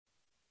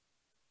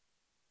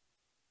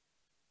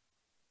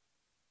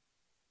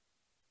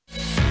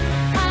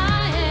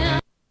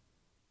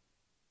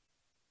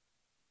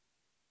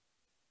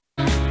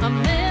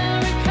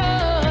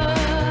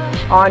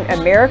On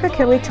America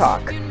Can We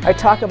Talk, I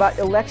talk about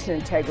election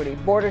integrity,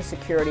 border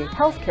security,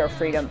 healthcare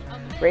freedom,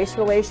 race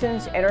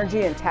relations,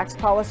 energy and tax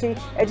policy,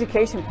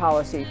 education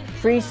policy,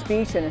 free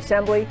speech and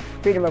assembly,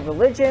 freedom of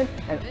religion,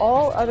 and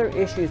all other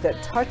issues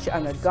that touch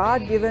on the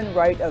God-given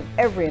right of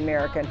every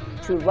American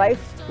to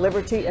life,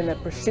 liberty, and the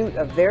pursuit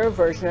of their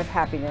version of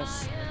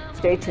happiness.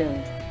 Stay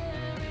tuned.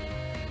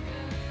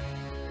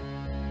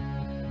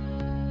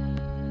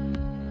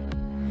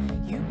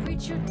 You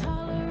preach your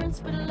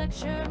tolerance, but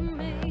lecture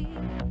me.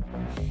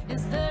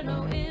 Is there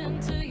no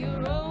end to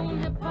your own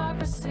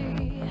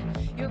hypocrisy?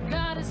 Your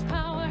God is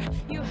power,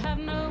 you have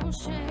no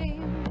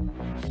shame.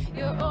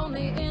 Your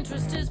only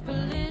interest is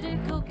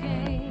political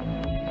gain.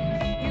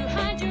 You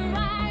hide your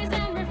eyes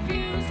and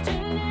refuse to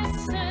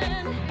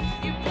listen.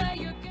 You play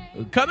your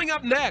game. Coming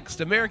up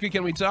next, America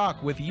Can We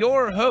Talk with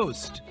your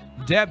host,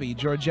 Debbie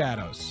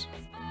Georgianos.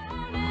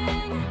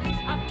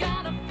 I've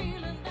got a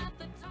feeling that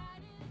the tide.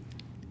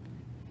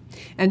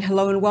 And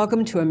hello and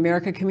welcome to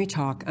America Can We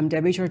Talk. I'm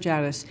Debbie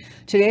Georgianos.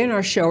 Today in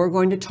our show, we're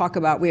going to talk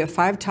about, we have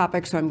 5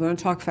 topics, so I'm going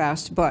to talk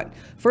fast. But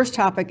first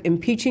topic,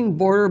 impeaching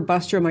border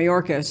buster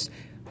Mayorkas.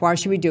 Why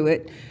should we do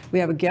it? We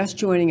have a guest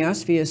joining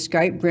us via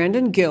Skype,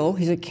 Brandon Gill.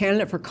 He's a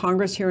candidate for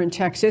Congress here in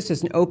Texas.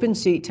 It's an open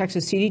seat,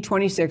 Texas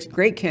CD26,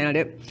 great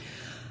candidate.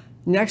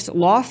 Next,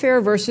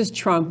 Lawfare versus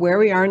Trump, where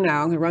we are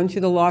now. I'm going to run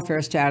through the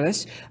Lawfare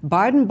status.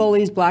 Biden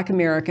bullies Black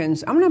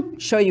Americans. I'm going to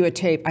show you a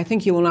tape I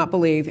think you will not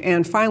believe.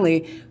 And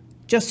finally,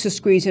 just to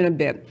squeeze in a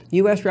bit,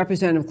 U.S.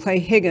 Representative Clay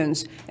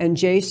Higgins and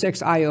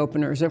J6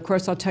 eye-openers. Of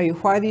course, I'll tell you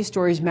why these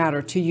stories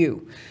matter to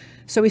you.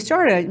 So we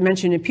started, I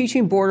mentioned,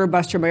 impeaching border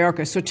buster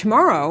Mayorkas. So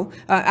tomorrow,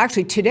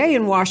 actually today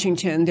in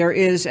Washington, there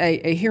is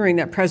a hearing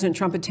that President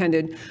Trump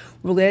attended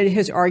related to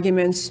his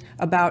arguments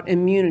about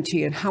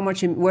immunity and how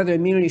much, whether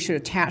immunity should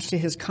attach to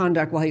his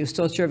conduct while he was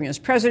still serving as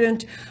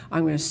president.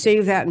 I'm going to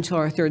save that until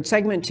our third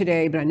segment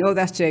today, but I know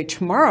that's today.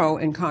 Tomorrow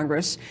in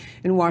Congress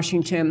in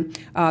Washington,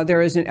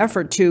 there is an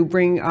effort to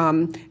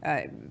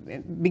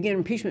begin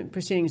impeachment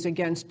proceedings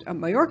against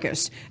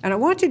Mayorkas. And I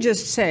want to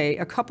just say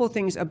a couple of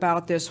things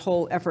about this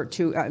whole effort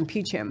to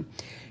impeach him.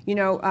 You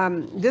know,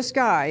 this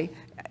guy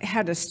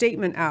had a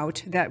statement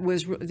out that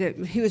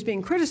he was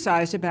being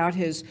criticized about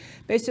his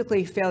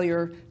basically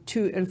failure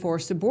to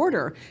enforce the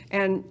border.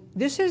 And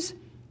this is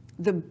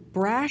the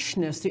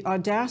brashness, the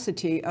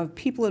audacity of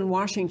people in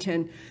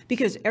Washington,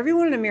 because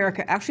everyone in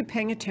America actually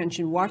paying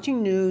attention,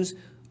 watching news,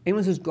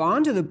 anyone who's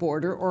gone to the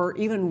border or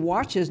even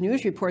watches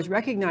news reports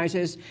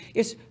recognizes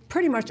it's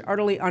pretty much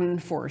utterly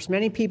unenforced.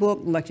 Many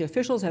people, elected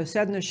officials, have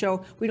said in the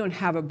show, we don't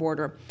have a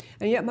border.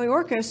 And yet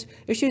Mayorkas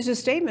issues a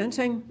statement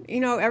saying, you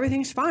know,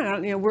 everything's fine.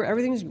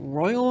 Everything's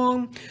rolling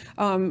along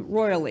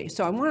royally.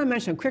 So I want to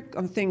mention quick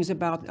things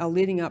about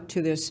leading up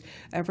to this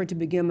effort to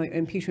begin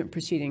impeachment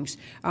proceedings.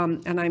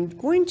 And I'm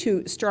going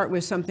to start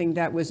with something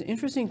that was an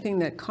interesting thing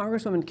that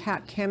Congresswoman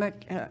Kat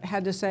Cammack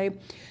had to say.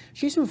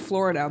 She's from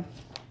Florida.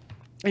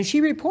 And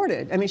she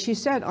reported, she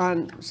said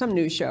on some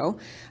news show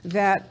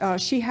that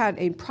she had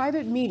a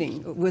private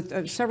meeting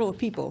with several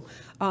people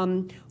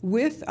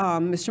with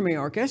Mr.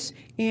 Mayorkas,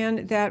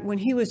 and that when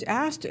he was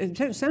asked,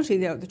 essentially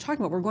they're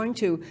talking about, we're going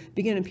to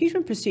begin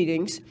impeachment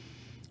proceedings,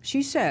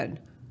 she said,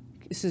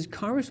 this is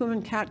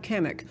Congresswoman Kat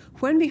Cammack,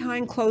 when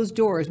behind closed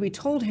doors we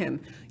told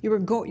him, you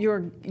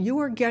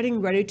are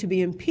getting ready to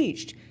be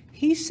impeached.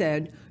 He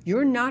said,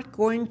 you're not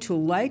going to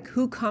like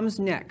who comes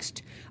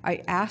next.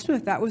 I asked him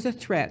if that was a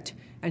threat,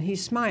 and he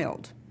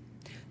smiled.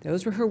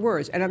 Those were her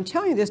words. And I'm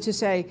telling you this to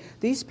say,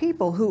 these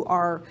people who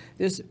are,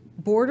 this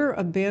border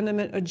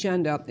abandonment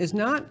agenda is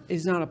not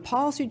a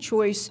policy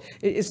choice.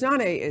 It's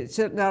not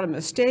a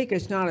mistake.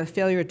 It's not a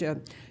failure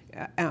to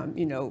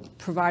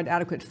provide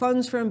adequate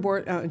funds for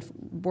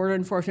border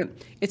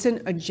enforcement. It's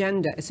an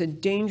agenda. It's a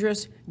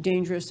dangerous,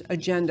 dangerous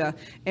agenda.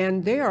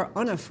 And they are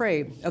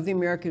unafraid of the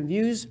American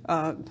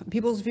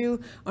people's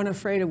view,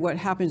 unafraid of what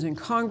happens in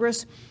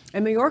Congress.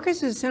 And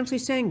Mayorkas is essentially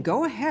saying,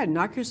 go ahead,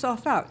 knock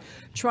yourself out.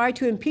 Try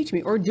to impeach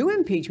me, or do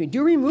impeach me,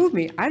 do remove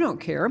me. I don't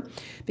care.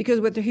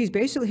 Because what he is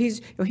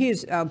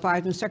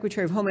Biden's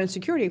Secretary of Homeland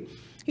Security.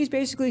 He's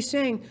basically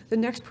saying the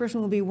next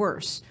person will be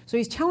worse. So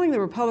he's telling the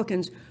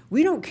Republicans,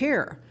 we don't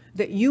care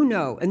that you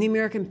know and the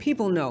American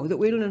people know that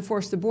we don't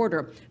enforce the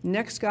border.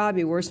 Next guy will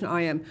be worse than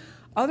I am.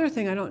 Other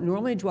thing, I don't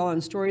normally dwell on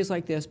stories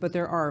like this, but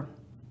there are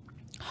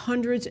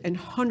hundreds and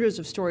hundreds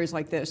of stories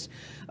like this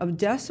of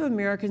deaths of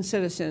American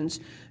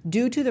citizens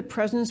due to the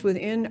presence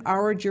within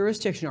our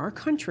jurisdiction, our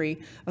country,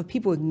 of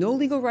people with no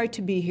legal right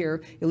to be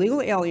here,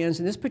 illegal aliens.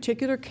 In this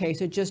particular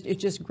case, it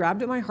just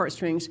grabbed at my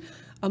heartstrings.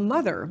 A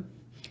mother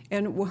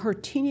and her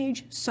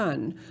teenage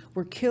son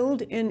were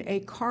killed in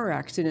a car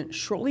accident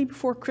shortly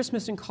before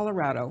Christmas in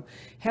Colorado,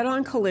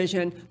 head-on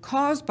collision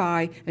caused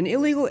by an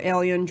illegal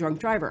alien drunk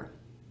driver.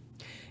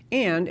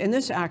 And in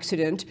this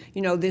accident,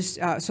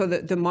 so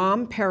the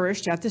mom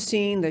perished at the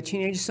scene. The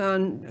teenage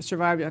son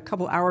survived a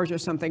couple hours or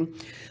something.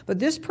 But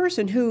this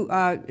person who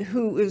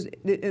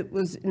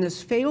was in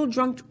this fatal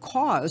drunk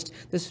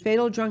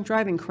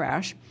driving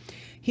crash,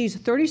 He's a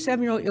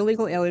 37-year-old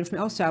illegal alien from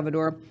El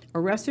Salvador,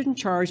 arrested and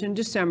charged in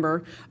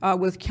December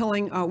with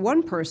killing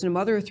one person, a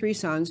mother of 3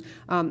 sons,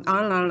 on and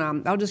on and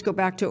on. I'll just go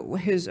back to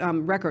his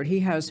record. He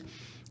has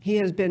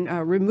been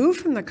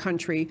removed from the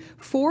country,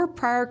 4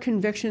 prior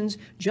convictions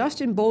just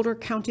in Boulder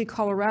County,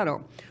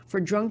 Colorado, for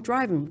drunk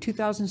driving,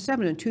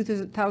 2007 and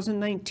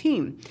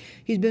 2019.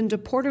 He's been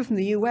deported from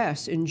the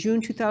U.S. in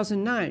June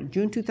 2009,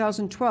 June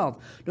 2012,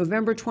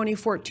 November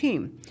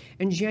 2014,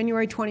 and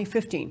January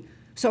 2015.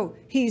 So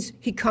he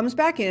comes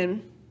back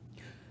in,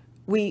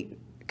 we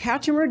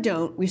catch him or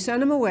don't, we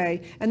send him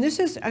away, and this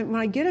is, when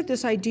I get at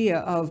this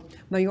idea of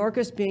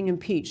Mayorkas being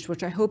impeached,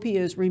 which I hope he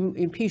is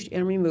impeached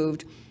and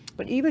removed,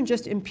 but even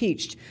just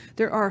impeached,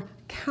 there are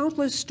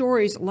countless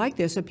stories like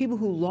this of people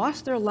who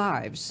lost their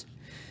lives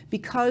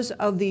because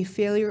of the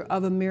failure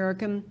of the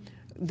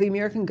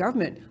American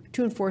government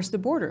to enforce the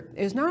border.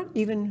 It's not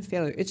even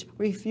failure, it's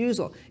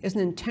refusal. It's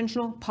an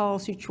intentional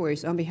policy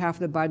choice on behalf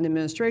of the Biden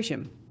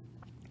administration.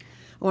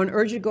 I want to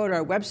urge you to go to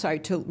our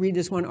website to read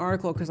this one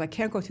article because I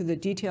can't go through the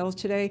details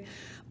today,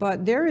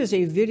 but there is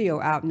a video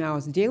out now.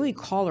 The Daily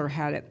Caller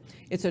had it.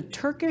 It's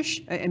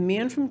a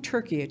man from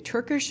Turkey, a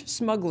Turkish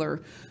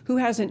smuggler who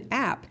has an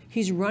app.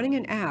 He's running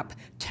an app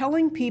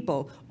telling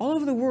people all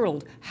over the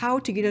world how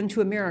to get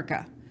into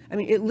America. I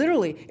mean, it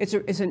literally, it's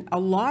a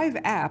live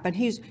app, and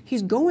he's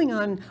going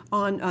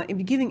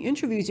on giving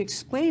interviews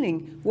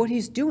explaining what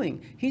he's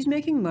doing. He's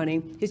making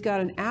money. He's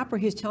got an app where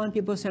he's telling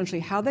people essentially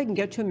how they can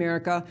get to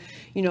America.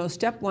 You know,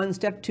 step 1,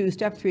 step 2,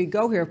 step 3,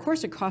 go here. Of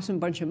course, it costs him a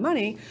bunch of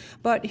money,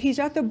 but he's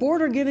at the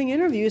border giving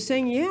interviews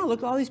saying, yeah,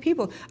 look at all these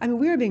people. I mean,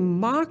 we are being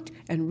mocked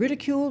and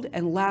ridiculed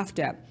and laughed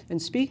at.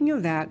 And speaking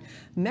of that,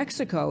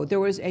 Mexico, there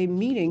was a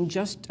meeting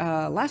just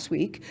last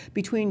week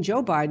between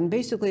Joe Biden.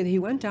 Basically, he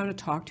went down to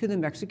talk to the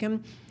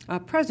Mexican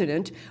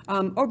President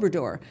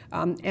Obrador.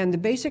 And the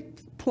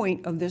basic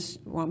point of this,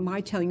 well,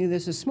 my telling you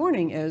this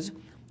morning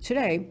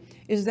today,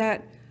 is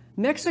that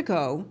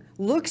Mexico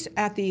looks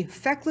at the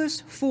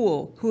feckless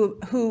fool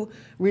who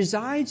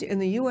resides in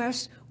the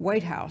U.S.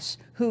 White House,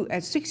 who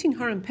at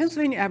 1600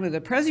 Pennsylvania Avenue,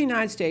 the President of the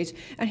United States,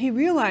 and he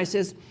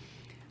realizes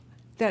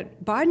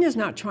that Biden is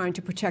not trying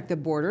to protect the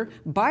border.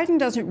 Biden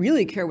doesn't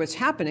really care what's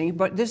happening,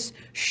 but this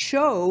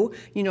show,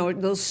 you know,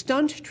 the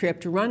stunt trip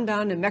to run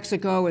down to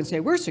Mexico and say,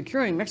 we're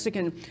securing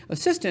Mexican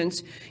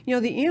assistance, you know,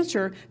 the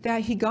answer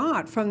that he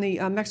got from the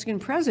Mexican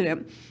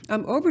president,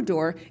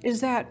 Obrador,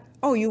 is that,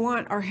 oh, you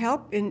want our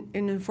help in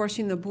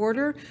enforcing the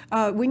border?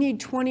 We need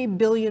 $20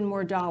 billion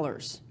more.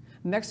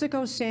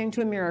 Mexico is saying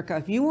to America,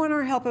 if you want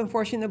our help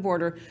enforcing the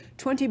border,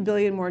 $20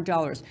 billion more.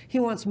 He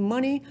wants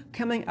money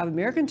coming of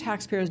American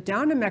taxpayers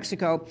down to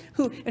Mexico,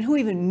 who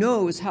even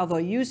knows how they'll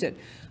use it.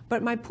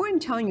 But my point in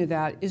telling you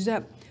that is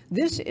that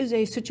this is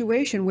a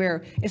situation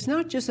where it's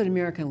not just that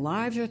American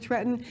lives are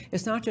threatened.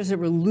 It's not just that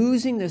we're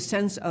losing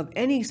the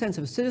any sense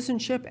of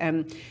citizenship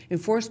and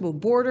enforceable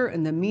border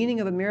and the meaning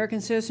of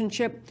American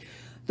citizenship.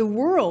 The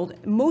world,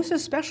 most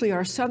especially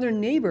our southern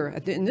neighbor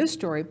in this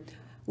story,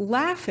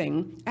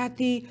 laughing at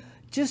the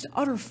just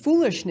utter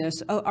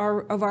foolishness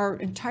of our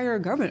entire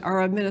government,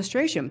 our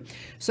administration.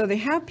 So they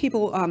have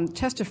people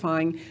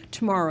testifying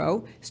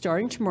tomorrow,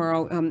 starting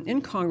tomorrow, in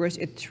Congress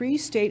at 3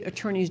 state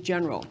attorneys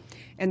general.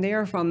 And they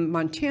are from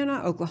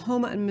Montana,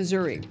 Oklahoma, and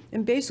Missouri.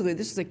 And basically,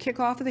 this is the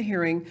kickoff of the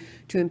hearing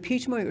to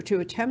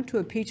attempt to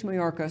impeach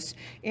Mayorkas.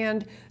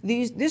 And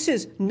this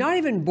is not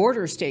even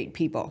border state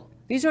people.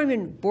 These aren't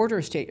even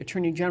border state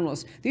attorney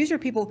generals. These are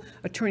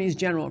attorneys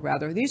general,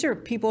 rather. These are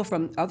people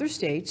from other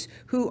states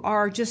who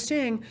are just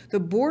saying the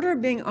border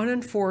being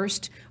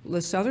unenforced, the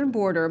southern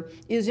border,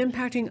 is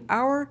impacting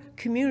our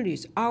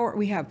communities.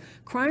 We have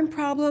crime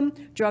problem,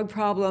 drug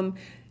problem,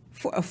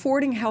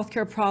 affording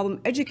healthcare problem,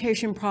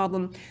 education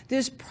problem,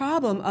 this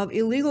problem of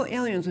illegal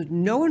aliens with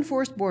no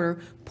enforced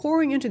border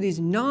pouring into these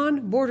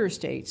non-border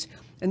states.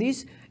 And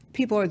these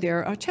people are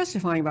there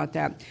testifying about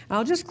that. And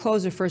I'll just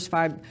close the first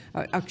 5.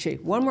 Actually,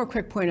 one more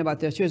quick point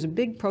about this. There's a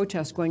big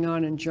protest going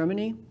on in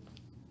Germany.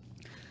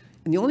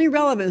 And the only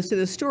relevance to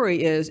this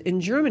story is in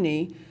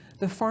Germany,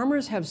 the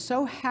farmers have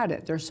so had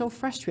it, they're so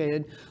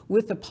frustrated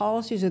with the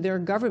policies of their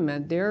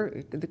government,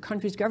 the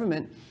country's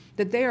government,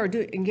 that they are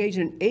engaged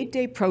in an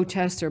 8-day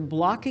protest. They're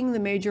blocking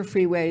the major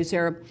freeways.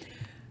 They're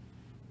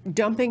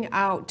dumping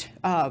out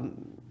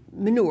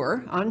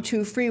manure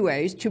onto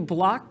freeways to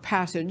block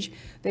passage.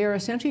 They are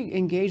essentially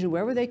engaged in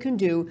whatever they can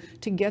do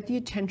to get the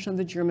attention of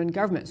the German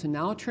government. So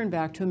now I'll turn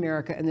back to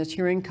America and this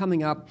hearing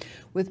coming up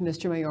with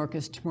Mr.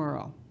 Mayorkas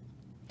tomorrow.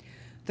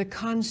 The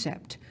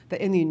concept that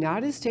in the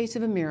United States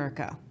of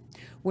America,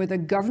 where the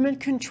government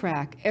can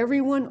track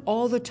everyone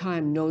all the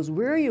time, knows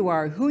where you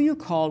are, who you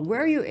called,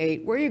 where you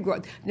ate, where you grew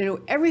up, they know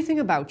everything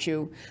about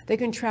you. They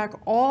can track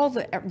all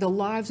the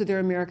lives of their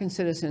American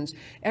citizens,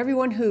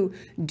 everyone who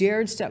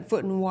dared step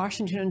foot in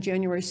Washington on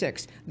January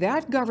 6th.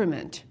 That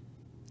government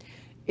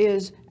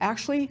is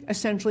actually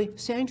essentially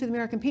saying to the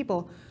American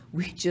people,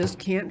 we just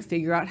can't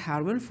figure out how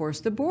to enforce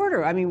the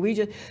border. I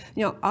mean,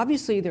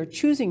 obviously they're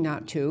choosing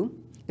not to.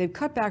 They've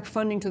cut back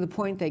funding to the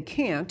point they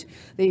can't.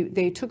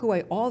 They took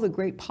away all the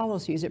great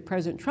policies that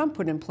President Trump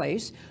put in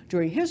place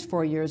during his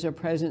 4 years of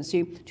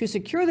presidency to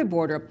secure the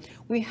border.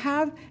 We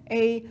have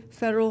a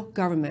federal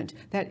government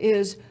that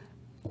is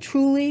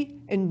truly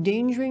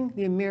endangering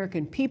the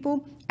American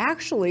people,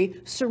 actually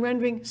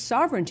surrendering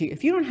sovereignty.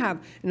 If you don't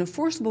have an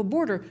enforceable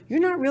border, you're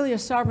not really a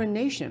sovereign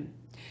nation.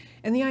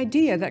 And the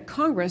idea that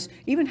Congress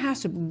even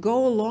has to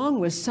go along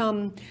with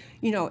some,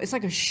 it's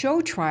like a show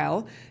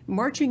trial,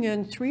 marching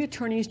in 3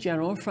 attorneys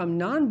general from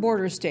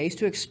non-border states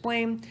to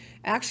explain,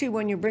 actually,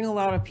 when you bring a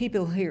lot of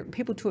people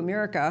to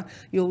America,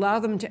 you allow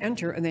them to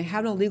enter, and they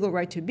have no legal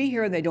right to be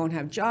here, they don't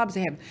have jobs,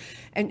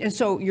 and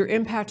so you're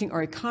impacting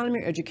our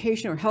economy, our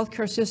education, our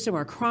healthcare system,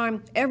 our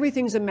crime.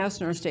 Everything's a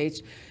mess in our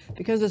states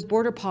because this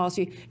border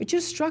policy. It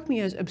just struck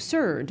me as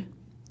absurd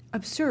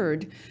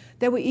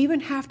that we even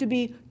have to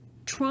be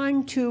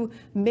trying to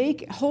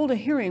hold a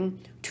hearing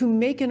to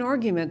make an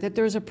argument that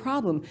there's a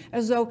problem,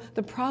 as though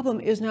the problem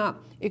is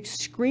not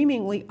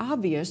screamingly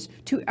obvious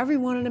to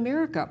everyone in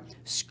America.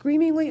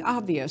 Screamingly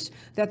obvious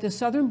that the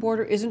southern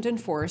border isn't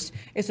enforced.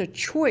 It's a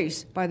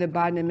choice by the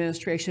Biden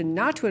administration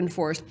not to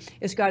enforce.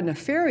 It's got a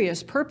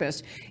nefarious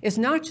purpose. It's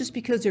not just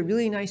because they're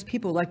really nice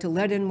people, like to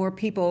let in more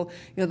people,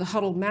 the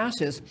huddled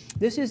masses.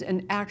 This is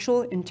an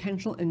actual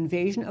intentional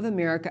invasion of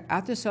America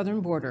at the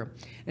southern border.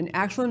 An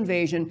actual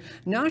invasion,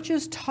 not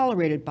just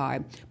tolerated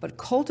by, but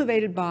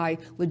cultivated by,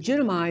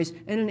 legitimized,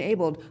 and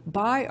enabled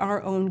by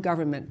our own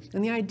government.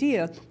 And the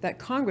idea that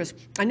Congress,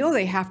 I know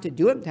they have to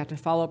do it, they have to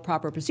follow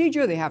proper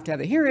procedure, they have to have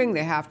a hearing,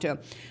 they have to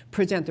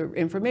present the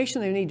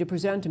information they need to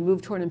present to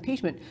move toward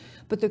impeachment.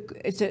 But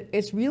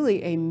it's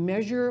really a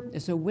measure,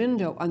 it's a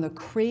window on the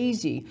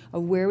crazy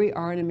of where we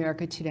are in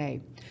America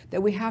today.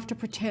 That we have to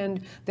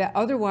pretend that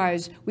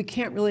otherwise we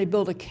can't really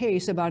build a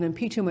case about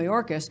impeaching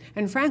Mayorkas,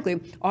 and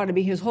frankly, ought to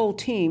be his whole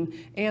team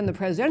and the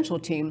presidential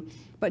team.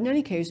 But in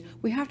any case,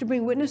 we have to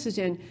bring witnesses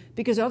in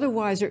because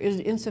otherwise there is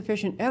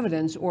insufficient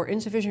evidence or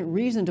insufficient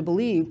reason to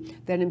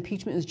believe that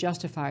impeachment is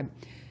justified.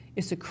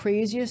 It's the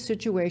craziest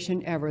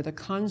situation ever. The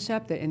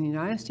concept that in the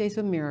United States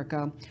of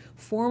America,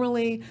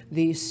 formerly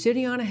the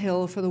city on a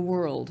hill for the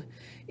world,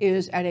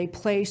 is at a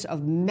place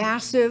of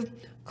massive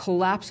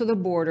collapse of the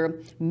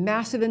border,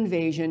 massive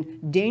invasion,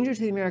 danger to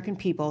the American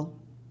people.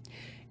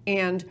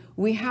 And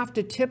we have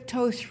to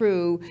tiptoe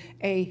through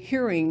a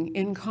hearing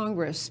in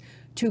Congress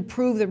to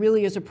prove there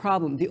really is a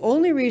problem. The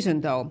only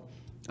reason, though,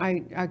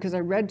 because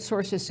I read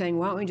sources saying,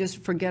 why don't we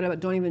just forget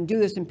about, don't even do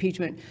this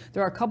impeachment.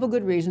 There are a couple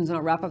good reasons, and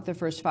I'll wrap up the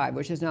first 5,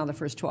 which is now the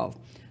first 12.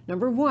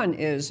 Number 1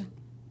 is,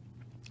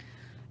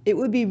 it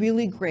would be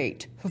really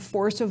great to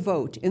force a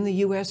vote in the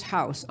U.S.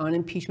 House on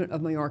impeachment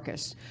of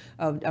Mayorkas,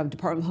 of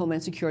Department of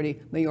Homeland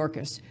Security,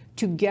 Mayorkas,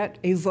 to get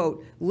a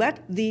vote.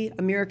 Let the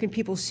American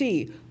people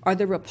see, are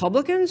there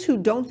Republicans who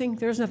don't think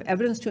there's enough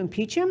evidence to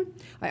impeach him?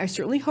 I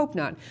certainly hope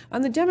not.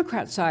 On the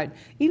Democrat side,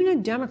 even a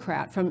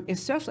Democrat,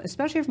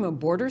 especially from a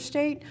border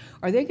state,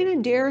 are they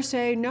going to dare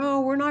say,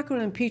 no, we're not going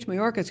to impeach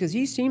Mayorkas because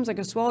he seems like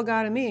a swell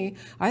guy to me.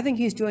 I think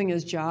he's doing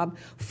his job.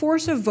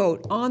 Force a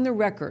vote on the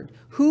record.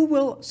 Who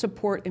will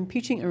support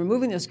impeaching and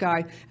removing this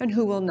guy and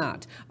who will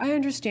not? I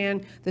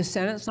understand the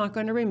Senate's not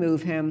going to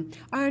remove him.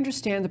 I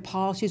understand the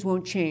policies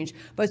won't change,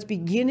 but it's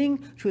beginning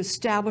to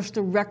establish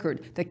the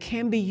record that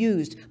can be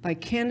used by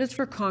candidates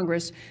for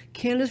Congress,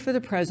 candidates for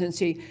the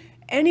presidency,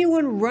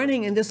 anyone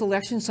running in this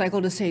election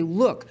cycle to say,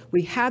 look,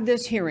 we had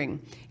this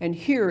hearing, and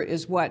here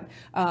is what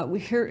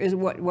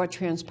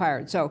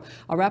transpired. So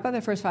I'll wrap up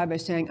the first 5 by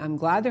saying I'm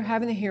glad they're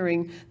having the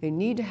hearing. They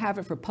need to have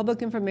it for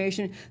public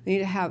information. They need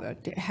to have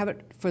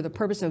it for the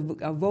purpose of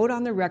a vote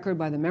on the record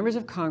by the members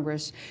of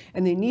Congress,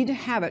 and they need to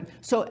have it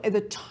so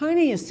the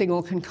tiniest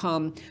signal can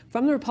come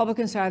from the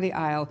Republican side of the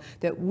aisle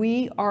that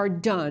we are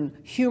done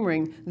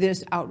humoring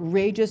this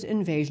outrageous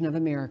invasion of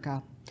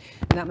America.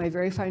 And that, my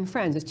very fine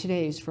friends, is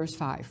today's first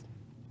 5.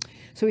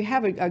 So we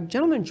have a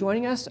gentleman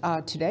joining us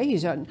today.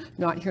 He's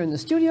not here in the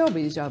studio, but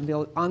he's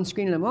on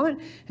screen in a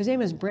moment. His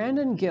name is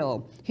Brandon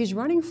Gill. He's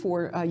running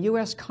for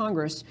U.S.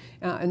 Congress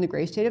in the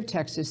great state of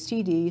Texas,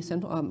 CD,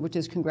 which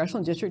is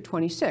Congressional District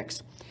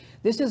 26.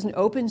 This is an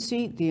open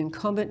seat. The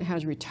incumbent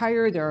has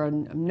retired. There are a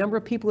number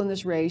of people in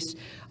this race.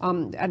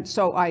 And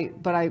so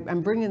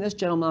I'm bringing this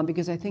gentleman on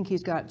because I think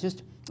he's got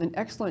just an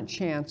excellent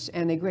chance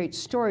and a great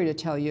story to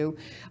tell you.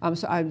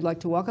 So I'd like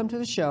to welcome to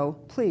the show,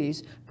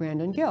 please,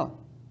 Brandon Gill.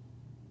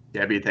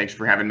 Debbie, thanks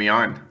for having me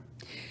on.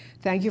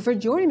 Thank you for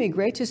joining me.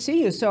 Great to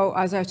see you. So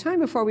as I was telling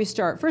you before we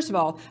start, first of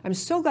all, I'm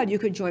so glad you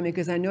could join me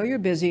because I know you're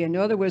busy. I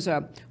know there was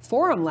a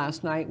forum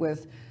last night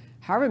with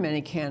however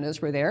many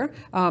candidates were there.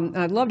 And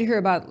I'd love to hear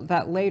about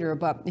that later.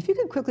 But if you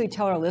could quickly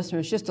tell our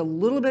listeners just a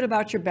little bit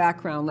about your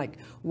background, like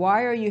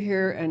why are you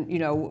here and,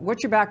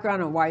 what's your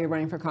background and why you're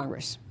running for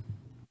Congress?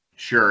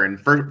 Sure. And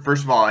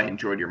first of all, I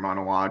enjoyed your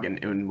monologue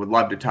and would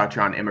love to touch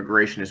on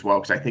immigration as well,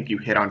 because I think you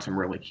hit on some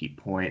really key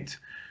points.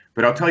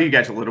 But I'll tell you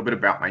guys a little bit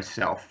about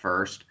myself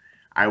first.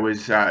 I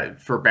was,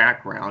 for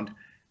background,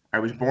 I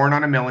was born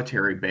on a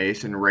military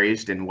base and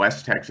raised in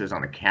West Texas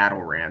on a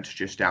cattle ranch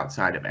just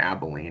outside of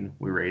Abilene.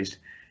 We raised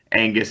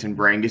Angus and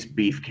Brangus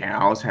beef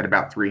cows, had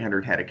about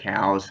 300 head of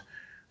cows,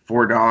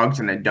 4 dogs,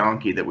 and a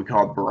donkey that we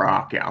called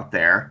Barack out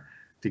there,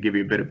 to give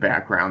you a bit of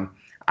background.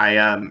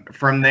 I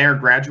from there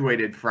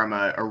graduated from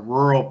a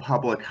rural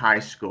public high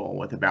school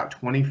with about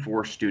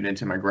 24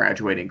 students in my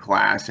graduating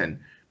class, and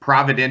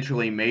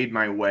providentially made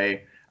my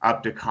way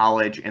up to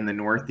college in the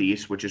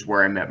Northeast, which is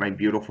where I met my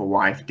beautiful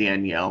wife,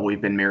 Danielle. We've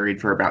been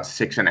married for about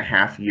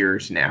 6.5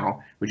 years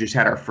now. We just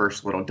had our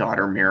first little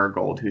daughter,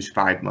 Marigold, who's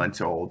 5 months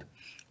old,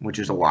 which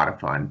is a lot of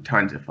fun,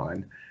 tons of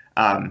fun.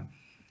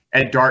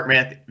 At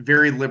Dartmouth,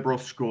 very liberal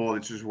school.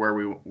 This is where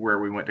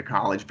we went to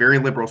college. Very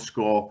liberal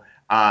school,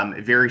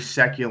 very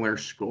secular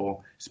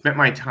school. Spent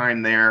my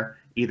time there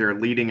either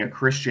leading a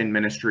Christian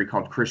ministry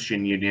called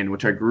Christian Union,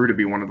 which I grew to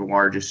be one of the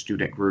largest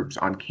student groups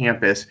on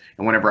campus.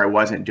 And whenever I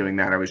wasn't doing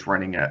that, I was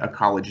running a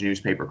college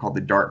newspaper called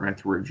the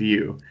Dartmouth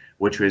Review,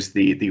 which was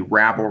the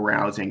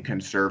rabble-rousing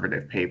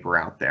conservative paper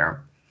out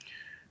there.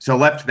 So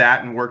left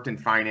that and worked in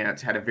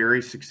finance, had a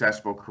very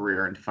successful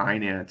career in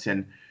finance.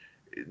 And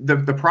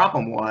the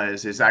problem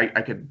is I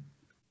could,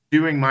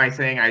 doing my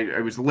thing, I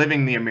was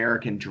living the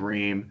American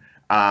dream.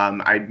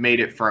 I made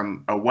it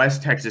from a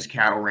West Texas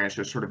cattle ranch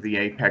to sort of the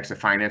apex of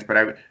finance, but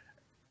I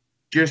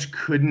just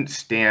couldn't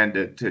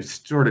stand to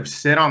sort of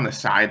sit on the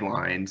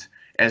sidelines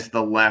as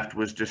the left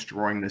was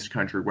destroying this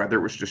country, whether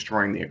it was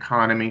destroying the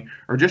economy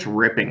or just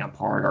ripping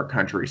apart our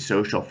country's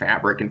social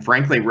fabric, and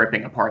frankly,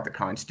 ripping apart the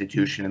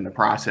Constitution in the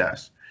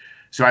process.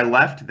 So I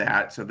left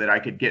that so that I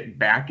could get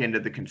back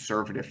into the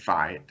conservative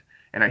fight,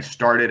 and I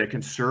started a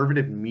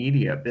conservative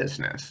media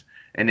business,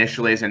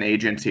 initially as an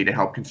agency to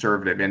help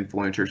conservative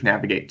influencers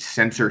navigate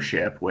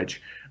censorship,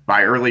 which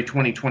by early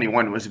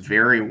 2021 was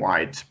very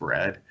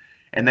widespread.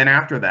 And then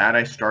after that,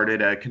 I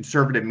started a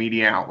conservative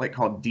media outlet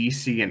called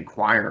DC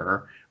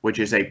Inquirer, which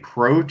is a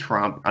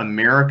pro-Trump,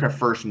 America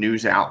First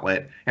news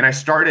outlet. And I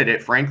started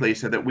it, frankly,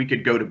 so that we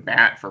could go to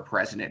bat for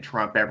President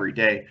Trump every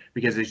day,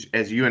 because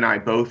as you and I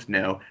both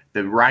know,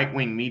 the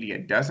right-wing media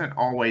doesn't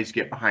always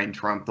get behind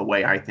Trump the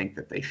way I think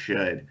that they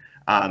should.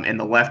 And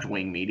the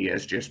left-wing media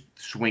is just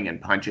swinging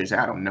punches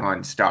at him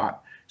nonstop.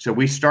 So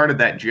we started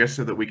that just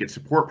so that we could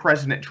support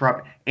President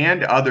Trump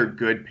and other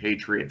good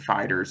patriot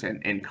fighters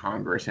in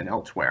Congress and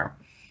elsewhere.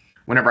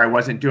 Whenever I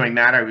wasn't doing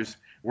that, I was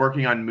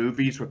working on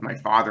movies with my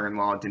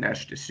father-in-law,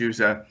 Dinesh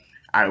D'Souza.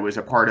 I was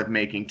a part of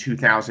making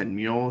 2,000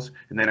 Mules,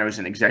 and then I was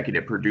an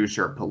executive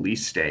producer at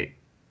Police State.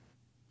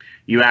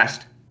 You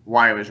asked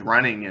why I was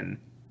running,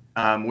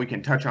 and we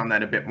can touch on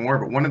that a bit more,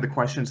 but one of the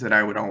questions that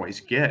I would always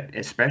get,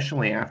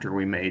 especially after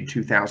we made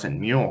 2,000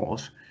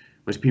 Mules,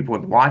 was people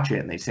would watch it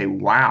and they say,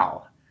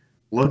 wow,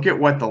 look at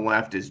what the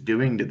left is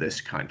doing to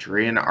this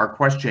country. And our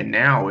question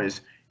now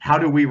is, how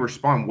do we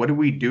respond? What do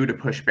we do to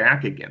push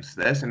back against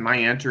this? And my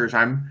answer is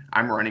I'm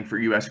running for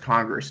U.S.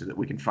 Congress so that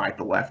we can fight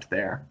the left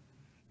there.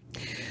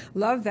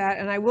 Love that.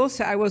 And I will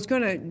say, I was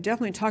going to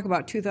definitely talk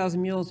about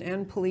 2,000 Mules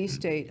and Police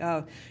State.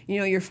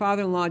 Your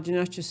father-in-law,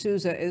 Dinesh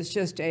D'Souza, is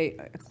just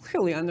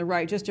clearly on the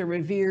right, just a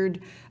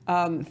revered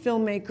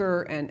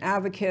filmmaker and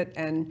advocate,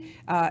 and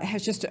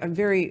has just a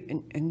very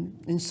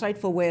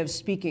insightful way of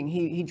speaking.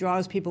 He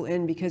draws people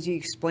in because he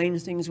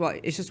explains things well.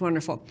 It's just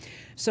wonderful.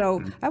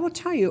 So I will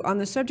tell you, on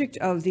the subject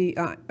of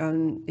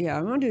I'm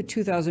going to do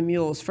 2,000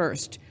 Mules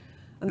first.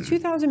 On the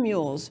 2,000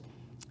 Mules,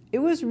 it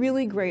was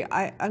really great.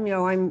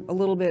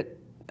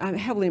 I'm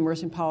heavily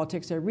immersed in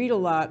politics. I read a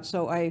lot,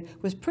 so I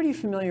was pretty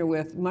familiar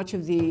with much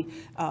of the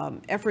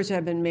efforts that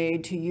have been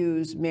made to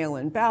use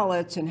mail-in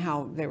ballots and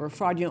how they were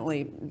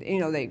fraudulently,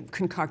 they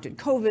concocted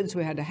COVID, so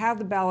we had to have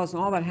the ballots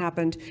and all that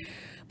happened.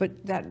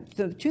 But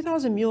the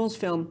 2,000 Mules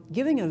film,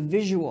 giving a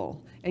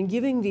visual and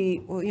giving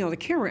the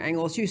camera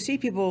angles, you see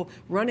people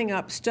running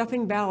up,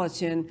 stuffing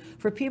ballots in.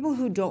 For people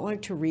who don't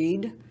like to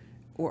read,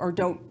 or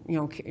don't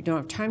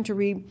have time to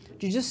read,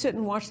 you just sit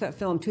and watch that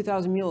film,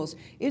 2,000 Mules.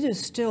 It is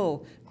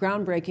still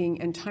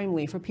groundbreaking and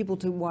timely for people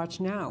to watch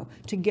now,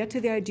 to get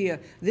to the idea,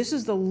 this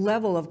is the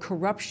level of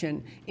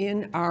corruption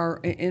in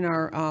our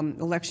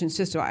election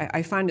system.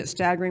 I find it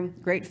staggering.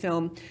 Great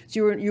film.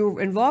 So you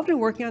were involved in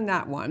working on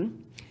that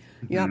one.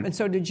 Mm-hmm. Yeah. And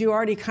so did you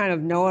already kind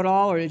of know it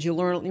all, or did you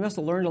learn? You must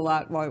have learned a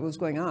lot while it was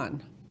going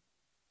on.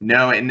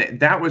 No, and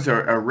that was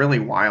a really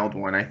wild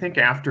one. I think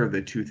after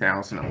the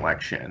 2000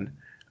 election,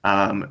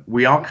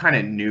 we all kind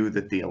of knew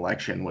that the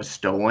election was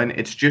stolen.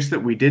 It's just that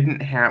we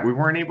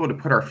weren't able to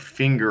put our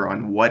finger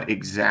on what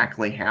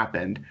exactly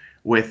happened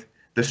with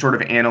the sort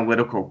of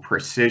analytical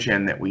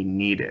precision that we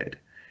needed.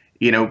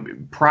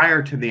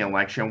 Prior to the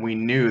election, we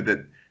knew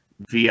that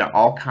via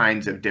all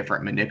kinds of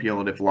different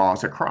manipulative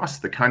laws across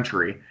the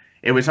country,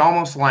 it was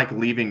almost like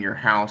leaving your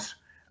house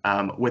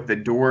with the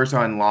doors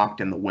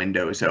unlocked and the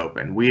windows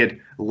open. We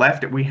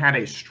had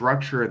a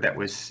structure that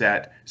was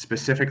set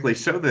specifically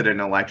so that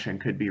an election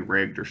could be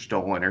rigged or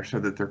stolen, or so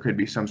that there could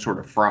be some sort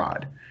of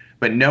fraud.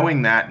 But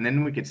knowing that, and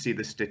then we could see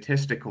the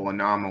statistical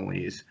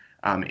anomalies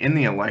in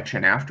the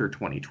election after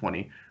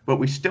 2020, but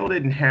we still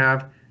didn't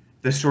have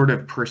the sort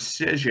of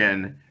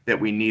precision that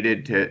we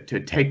needed to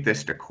take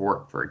this to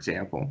court, for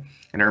example.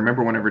 And I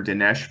remember whenever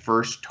Dinesh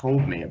first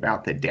told me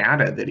about the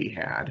data that he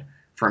had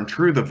from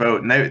True the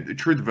Vote, and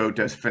True the Vote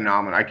does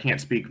phenomenal. I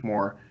can't speak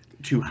more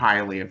too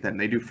highly of them.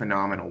 They do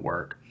phenomenal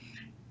work.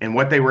 And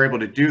what they were able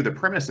to do, the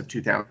premise of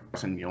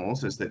 2000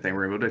 Mules is that they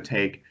were able to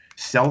take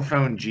cell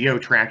phone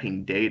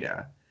geo-tracking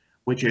data,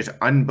 which is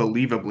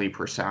unbelievably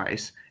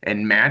precise,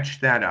 and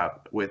match that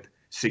up with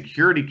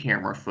security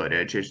camera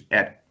footage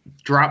at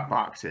drop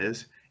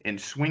boxes in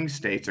swing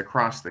states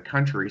across the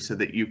country so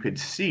that you could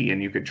see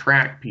and you could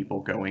track people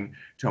going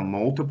to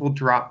multiple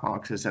drop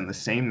boxes in the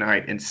same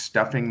night and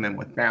stuffing them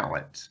with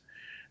ballots.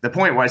 The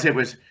point was, it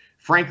was,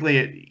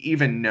 frankly,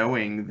 even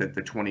knowing that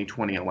the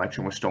 2020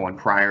 election was stolen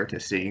prior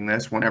to seeing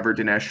this, whenever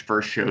Dinesh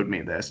first showed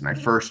me this and I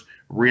first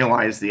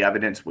realized the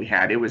evidence we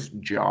had, it was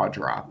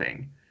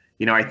jaw-dropping.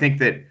 I think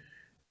that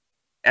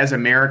as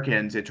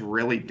Americans, it's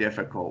really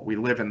difficult. We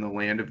live in the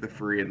land of the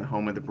free and the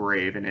home of the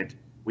brave, and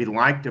we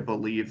like to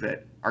believe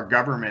that our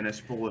government is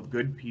full of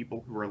good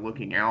people who are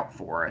looking out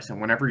for us. And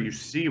whenever you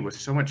see with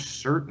so much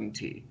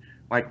certainty,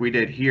 like we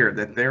did here,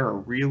 that there are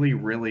really,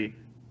 really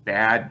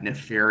bad,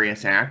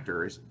 nefarious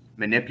actors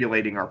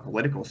manipulating our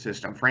political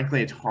system,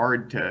 frankly, it's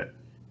hard to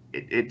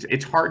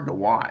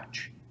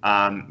watch.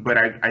 But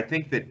I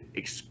think that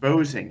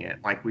exposing it,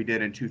 like we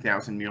did in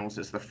 2000 Mules,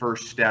 is the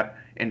first step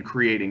in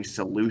creating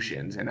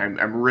solutions. And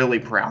I'm really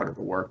proud of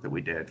the work that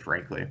we did,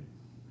 frankly.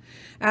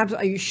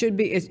 Absolutely, you should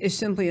be. It's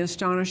simply an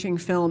astonishing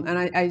film, and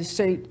I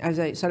say, as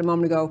I said a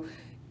moment ago,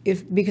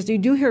 because you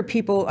do hear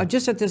people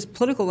just at this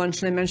political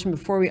luncheon I mentioned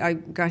before I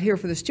got here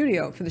for the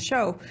studio for the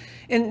show,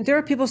 and there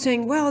are people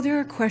saying, well, there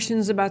are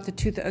questions about the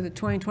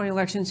 2020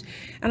 elections,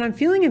 and I'm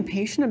feeling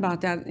impatient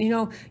about that.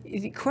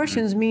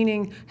 Questions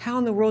meaning how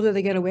in the world did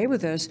they get away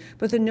with this?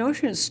 But the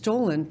notion it's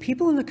stolen,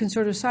 people on the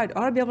conservative side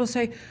ought to be able to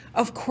say,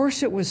 of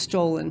course it was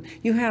stolen.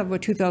 You have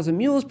what 2000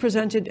 Mules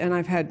presented, and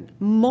I've had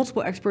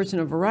multiple experts in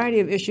a variety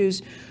of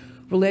issues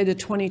related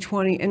to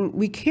 2020, and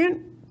we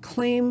can't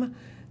claim.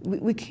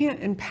 We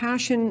can't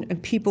impassion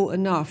people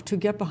enough to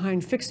get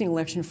behind fixing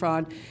election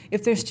fraud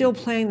if they're still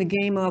playing the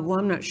game of, well,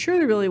 I'm not sure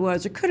there really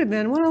was. It could have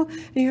been. Well,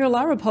 you hear a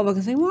lot of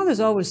Republicans saying, well, there's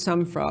always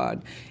some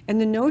fraud.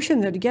 And the notion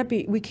that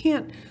we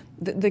can't,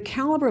 the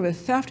caliber of a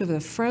theft of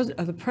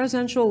the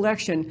presidential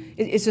election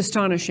is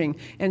astonishing.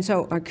 And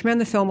so I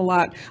commend the film a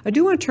lot. I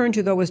do want to turn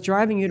to, though, what's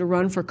driving you to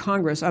run for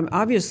Congress.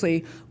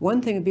 Obviously,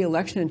 one thing would be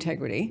election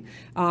integrity.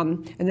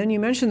 And then you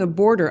mentioned the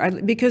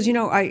border, because,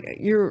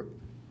 your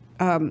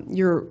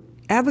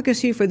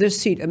advocacy for this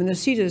seat. I mean, the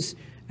seat is,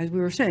 as we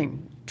were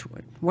saying,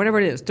 whatever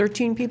it is,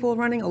 13 people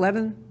running,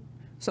 11,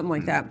 something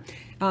like that.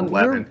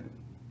 11.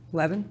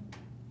 11?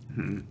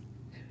 Mm-hmm.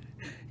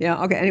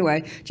 Yeah, okay,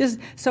 anyway, just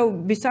so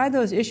beside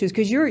those issues,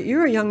 because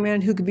you're a young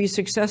man who could be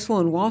successful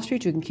in Wall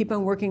Street, you can keep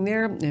on working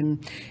there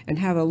and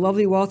have a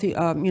lovely, wealthy,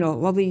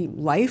 lovely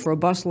life,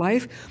 robust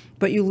life,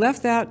 but you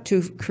left that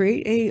to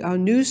create a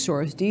news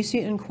source,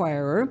 DC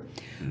Inquirer,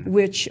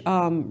 which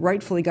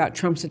rightfully got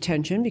Trump's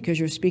attention because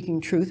you're speaking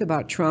truth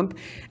about Trump,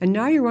 and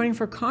now you're running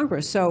for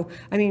Congress. So,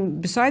 I mean,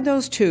 beside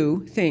those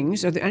two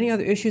things, are there any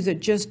other issues that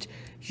just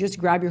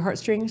grab your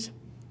heartstrings?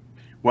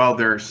 Well,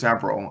 there are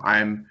several.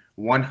 I'm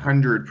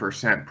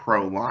 100%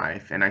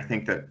 pro-life, and I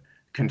think that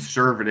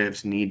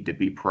conservatives need to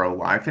be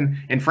pro-life.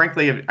 And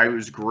frankly, it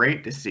was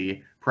great to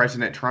see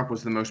President Trump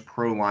was the most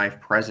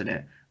pro-life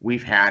president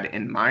we've had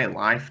in my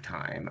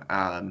lifetime.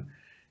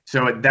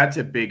 So that's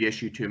a big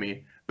issue to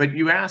me. But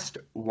you asked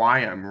why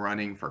I'm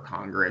running for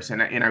Congress,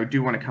 and I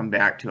do want to come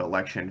back to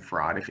election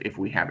fraud if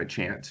we have a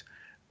chance.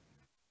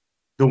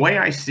 The way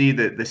I see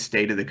the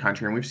state of the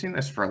country, and we've seen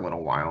this for a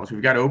little while, is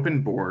we've got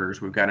open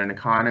borders, we've got an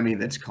economy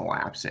that's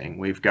collapsing,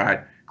 we've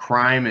got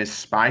crime is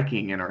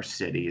spiking in our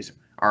cities,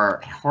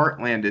 our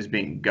heartland is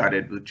being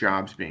gutted with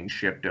jobs being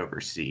shipped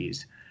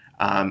overseas.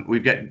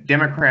 We've got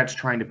Democrats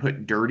trying to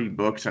put dirty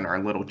books in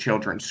our little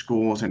children's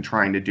schools and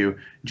trying to do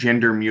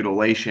gender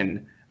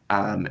mutilation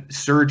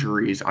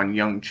surgeries on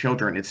young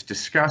children. It's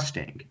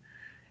disgusting.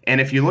 And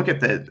if you look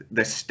at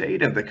the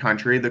state of the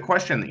country, the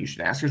question that you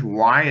should ask is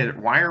why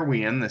are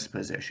we in this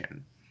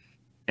position?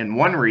 And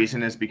one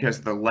reason is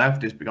because the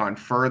left has gone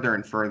further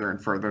and further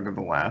and further to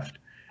the left.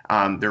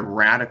 They're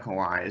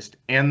radicalized,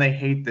 and they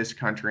hate this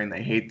country, and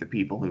they hate the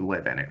people who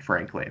live in it,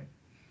 frankly.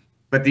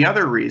 But the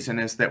other reason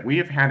is that we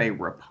have had a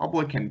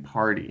Republican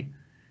Party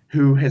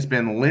who has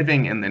been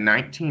living in the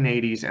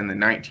 1980s and the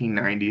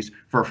 1990s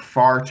for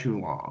far too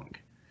long.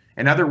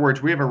 In other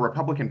words, we have a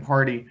Republican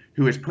Party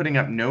who is putting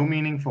up no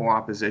meaningful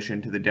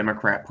opposition to the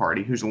Democrat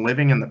Party, who's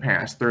living in the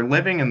past. They're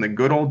living in the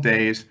good old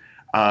days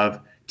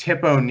of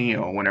Tip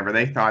O'Neill, whenever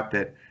they thought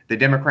that the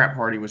Democrat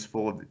Party was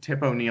full of the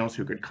Tip O'Neills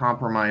who could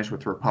compromise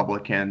with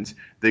Republicans,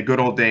 the good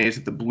old days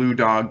of the blue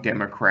dog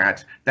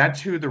Democrats.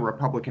 That's who the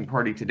Republican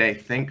Party today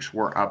thinks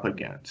we're up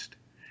against.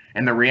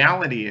 And the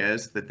reality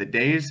is that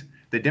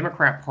the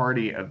Democrat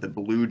Party of the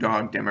blue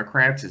dog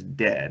Democrats is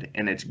dead,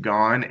 and it's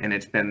gone, and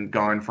it's been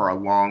gone for a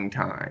long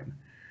time.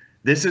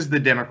 This is the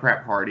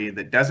Democrat Party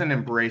that doesn't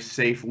embrace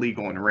safe,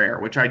 legal, and rare,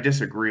 which I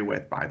disagree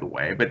with, by the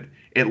way, but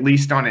at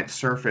least on its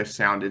surface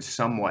sounded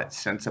somewhat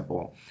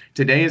sensible.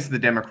 Today is the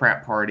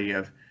Democrat Party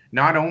of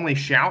not only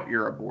shout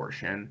your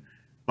abortion,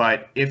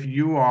 but if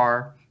you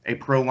are a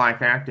pro-life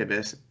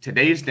activist,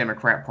 today's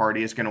Democrat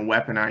Party is going to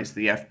weaponize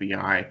the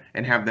FBI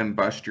and have them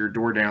bust your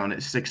door down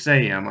at 6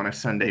 a.m. on a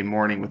Sunday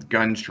morning with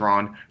guns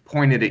drawn,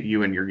 pointed at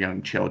you and your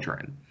young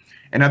children.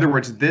 In other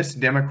words, this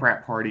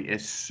Democrat Party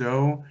is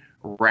so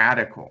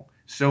radical,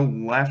 so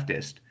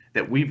leftist,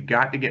 that we've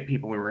got to get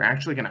people who are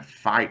actually going to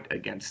fight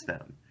against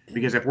them.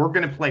 Because if we're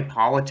going to play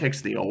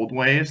politics the old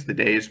ways, the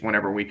days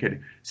whenever we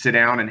could sit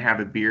down and have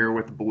a beer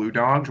with the Blue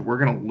Dogs, we're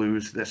going to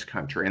lose this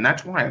country. And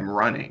that's why I'm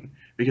running.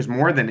 Because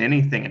more than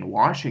anything in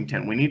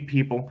Washington, we need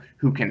people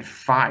who can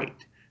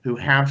fight, who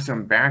have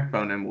some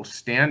backbone and will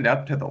stand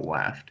up to the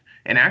left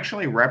and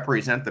actually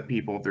represent the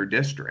people of their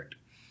district.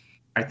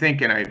 I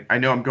think, and I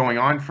know I'm going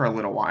on for a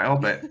little while,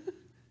 but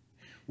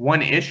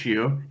one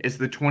issue is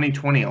the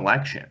 2020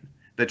 election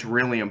that's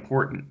really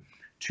important.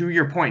 To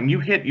your point, and you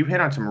hit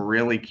on some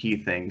really key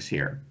things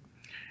here,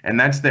 and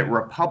that's that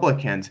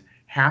Republicans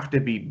have to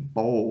be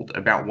bold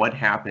about what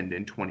happened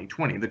in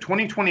 2020. The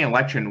 2020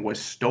 election was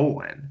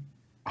stolen,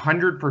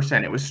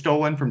 100%. It was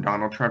stolen from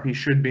Donald Trump. He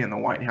should be in the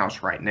White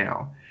House right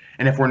now.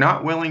 And if we're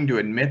not willing to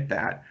admit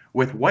that,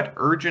 with what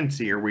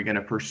urgency are we going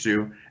to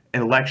pursue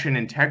election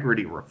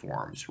integrity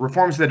reforms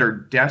that are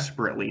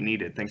desperately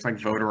needed? Things like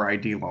voter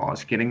ID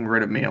laws, getting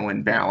rid of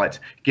mail-in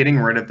ballots, getting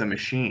rid of the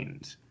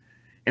machines.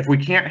 If we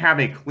can't have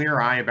a clear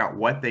eye about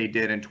what they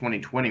did in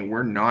 2020,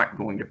 we're not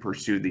going to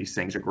pursue these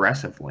things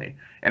aggressively.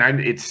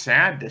 And it's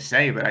sad to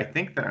say, but I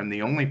think that I'm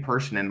the only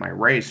person in my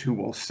race who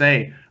will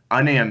say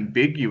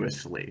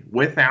unambiguously,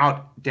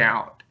 without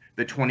doubt,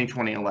 the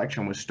 2020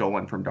 election was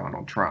stolen from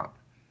Donald Trump.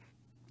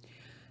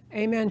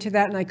 Amen to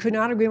that, and I could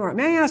not agree more.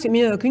 May I ask him,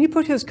 can you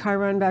put his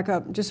Chiron back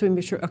up, just so we can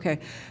be sure? Okay.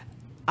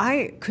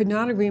 I could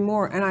not agree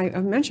more. And I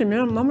mentioned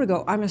a moment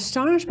ago, I'm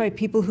astonished by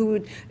people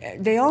who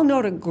they all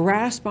know to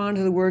grasp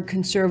onto the word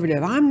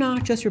conservative. I'm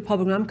not just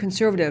Republican, I'm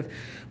conservative.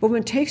 But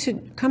when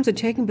it comes to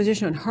taking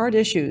position on hard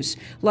issues,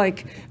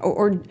 like,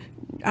 or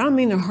I don't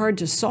mean they're hard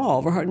to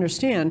solve or hard to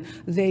understand.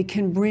 They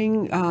can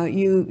bring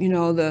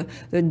the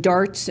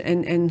darts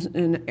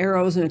and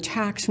arrows and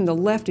attacks from the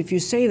left if you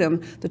say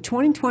them. The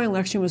 2020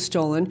 election was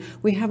stolen.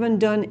 We haven't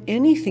done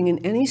anything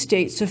in any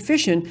state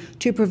sufficient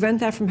to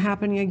prevent that from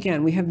happening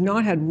again. We have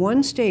not had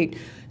one state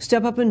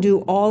step up and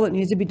do all that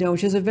needs to be done,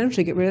 which is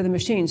eventually get rid of the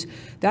machines.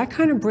 That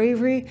kind of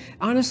bravery,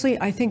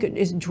 honestly, I think it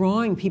is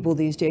drawing people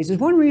these days. There's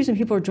one reason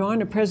people are drawn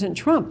to President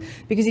Trump,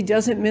 because he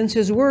doesn't mince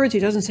his words.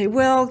 He doesn't say,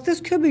 well, this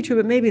could be true,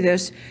 but maybe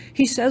this.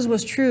 He says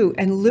what's true,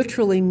 and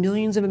literally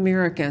millions of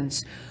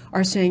Americans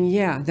are saying,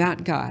 yeah,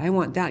 that guy. I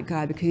want that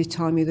guy because he's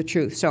telling me the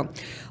truth. So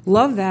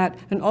love that.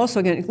 And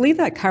also, again, leave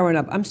that Chiron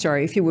up. I'm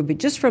sorry, if you would be,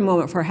 just for a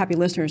moment for our happy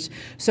listeners.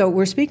 So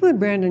we're speaking with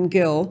Brandon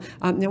Gill.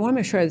 Now, I want to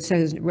make sure I said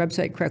his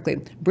website correctly.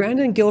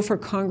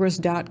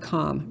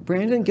 BrandonGillForCongress.com.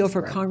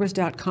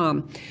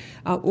 BrandonGillForCongress.com.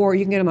 Or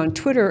you can get him on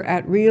Twitter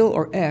at Real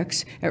or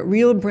X at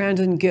Real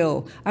Brandon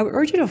Gill. I would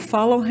urge you to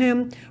follow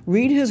him,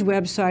 read his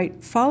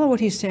website, follow what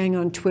he's saying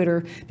on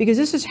Twitter, because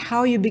this is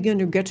how you begin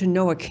to get to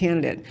know a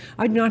candidate.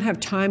 I do not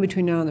have time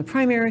between now and the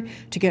primary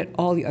to get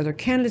all the other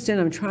candidates in.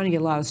 I'm trying to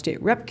get a lot of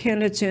state rep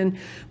candidates in,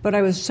 but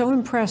I was so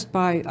impressed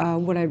by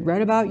what I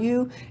read about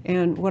you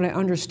and what I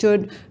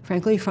understood,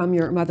 frankly, from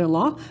your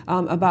mother-in-law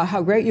about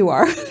how great you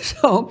are.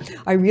 So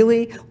I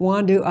really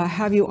wanted to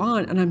have you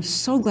on, and I'm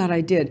so glad I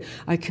did.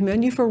 I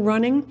commend you for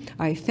running.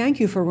 I thank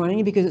you for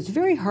running, because it's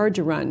very hard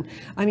to run.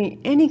 I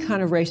mean, any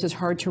kind of race is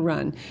hard to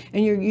run.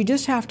 And you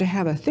just have to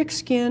have a thick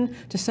skin,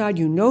 decide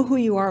you know who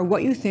you are,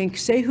 what you think,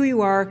 say who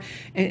you are,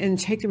 and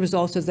take the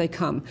results as they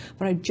come.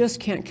 But I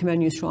just can't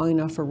commend you strongly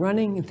enough for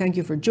running, and thank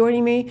you for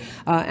joining me.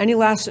 Any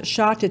last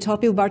shot to tell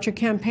people about your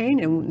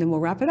campaign, and then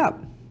we'll wrap it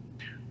up.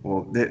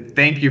 Well,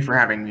 thank you for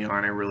having me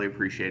on. I really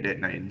appreciate it,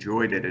 and I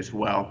enjoyed it as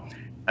well.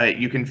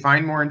 You can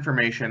find more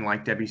information,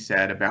 like Debbie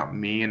said, about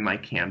me and my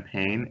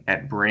campaign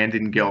at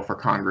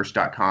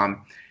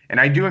BrandonGillForCongress.com. And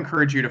I do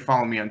encourage you to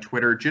follow me on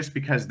Twitter, just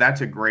because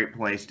that's a great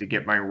place to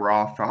get my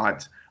raw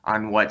thoughts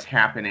on what's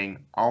happening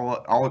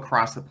all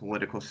across the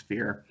political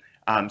sphere.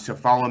 So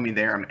follow me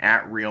there. I'm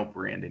at Real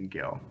Brandon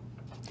Gill.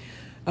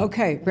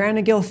 Okay,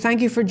 Brandon Gill, thank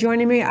you for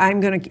joining me.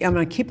 I'm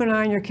gonna keep an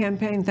eye on your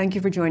campaign. Thank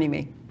you for joining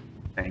me.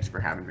 Thanks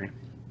for having me.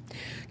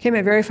 Okay,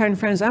 my very fine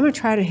friends, I'm going to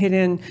try to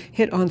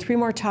hit on 3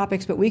 more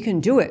topics, but we can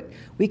do it.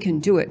 We can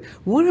do it.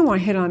 One I want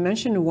to hit on, I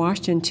mentioned in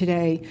Washington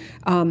today,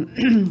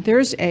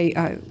 there's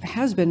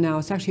has been now,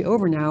 it's actually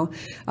over now,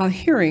 a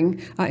hearing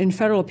in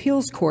federal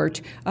appeals court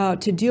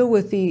to deal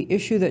with the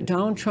issue that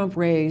Donald Trump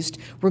raised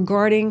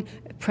regarding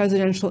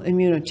presidential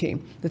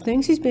immunity. The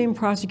things he's being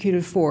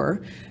prosecuted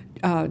for,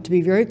 to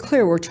be very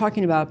clear, we're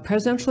talking about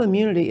presidential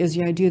immunity is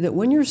the idea that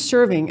when you're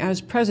serving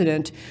as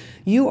president,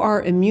 you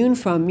are immune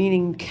from,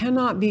 meaning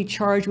cannot be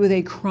charged with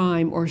a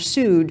crime or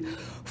sued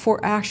for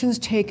actions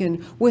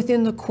taken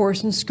within the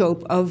course and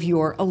scope of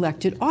your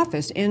elected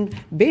office. And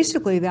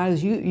basically that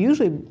is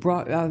usually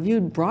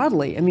viewed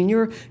broadly. I mean,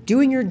 you're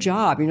doing your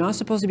job. You're not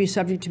supposed to be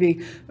subject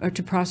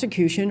to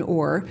prosecution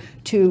or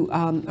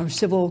to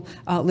civil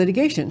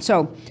litigation.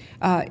 So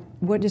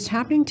What is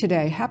happening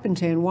today, happened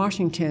today in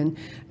Washington.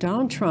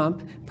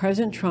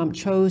 President Trump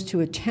chose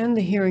to attend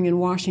the hearing in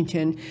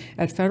Washington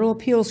at Federal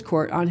Appeals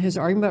Court on his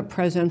argument about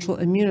presidential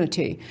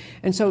immunity.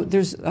 And so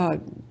there's,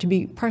 to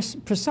be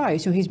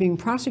precise, so he's being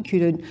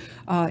prosecuted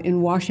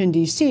in Washington,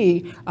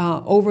 D.C.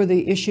 Over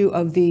the issue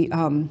of the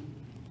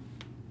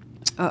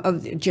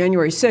of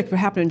January 6th, what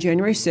happened on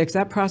January 6th.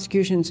 That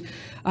prosecution's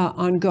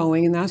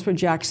ongoing, and that's what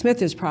Jack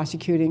Smith is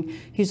prosecuting.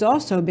 He's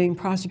also being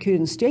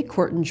prosecuted in state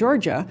court in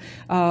Georgia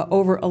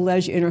over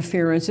alleged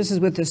interference. This is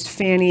with this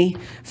Fannie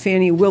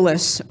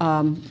Willis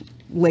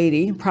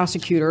lady,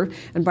 prosecutor.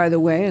 And by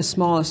the way, a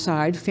small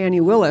aside, Fannie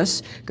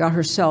Willis got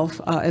herself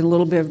in a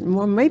little bit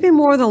more, maybe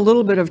more than a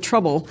little bit of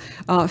trouble.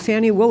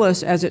 Fannie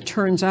Willis, as it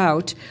turns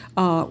out,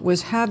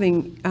 was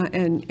having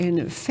an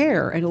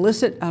affair, an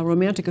illicit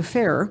romantic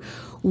affair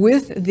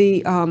with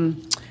the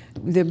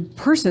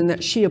person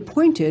that she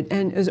appointed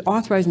and is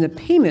authorizing the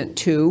payment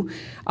to,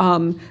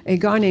 a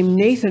guy named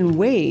Nathan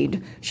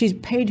Wade. She's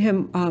paid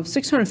him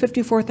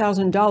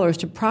 $654,000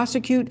 to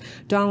prosecute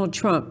Donald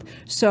Trump.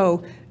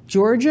 So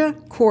Georgia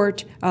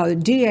court,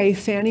 DA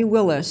Fannie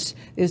Willis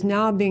is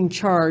now being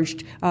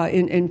charged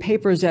in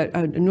papers that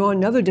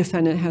another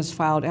defendant has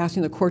filed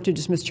asking the court to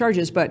dismiss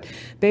charges. But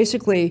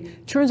basically,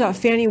 turns out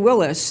Fannie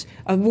Willis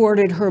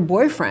awarded her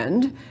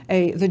boyfriend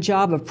the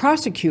job of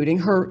prosecuting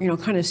her,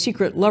 kind of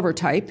secret lover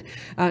type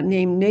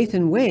named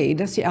Nathan Wade.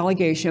 That's the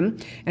allegation,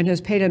 and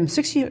has paid him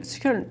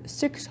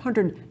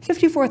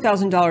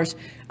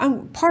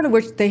 $654,000, part of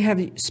which they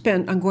have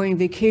spent on going on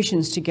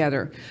vacations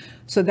together.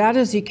 So that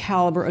is the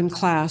caliber and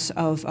class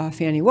of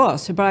Fannie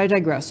Willis. But I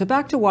digress. So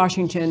back to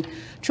Washington.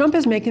 Trump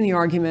is making the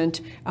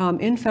argument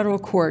in federal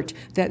court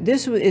that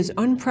this is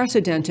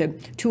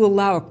unprecedented to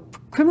allow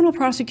criminal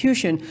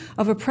prosecution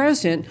of a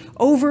president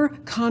over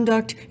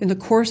conduct in the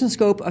course and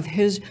scope of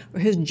his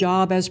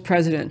job as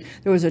president.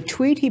 There was a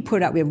tweet he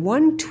put out. We have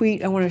one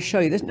tweet I want to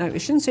show you. This, I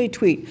shouldn't say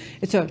tweet.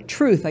 It's a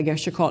truth, I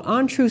guess you call it.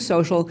 On Truth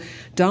Social,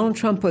 Donald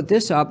Trump put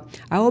this up.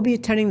 I will be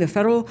attending the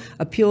Federal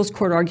Appeals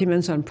Court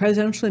arguments on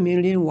presidential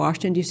immunity in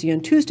Washington, D.C.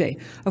 on Tuesday.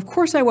 Of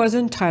course, I was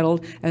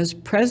entitled as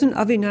President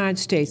of the United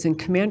States and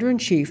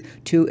Commander-in-Chief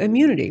to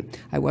immunity.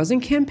 I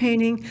wasn't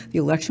campaigning. The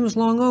election was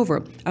long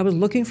over. I was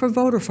looking for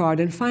voter fraud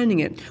and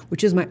finding it,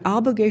 which is my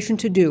obligation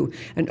to do,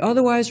 and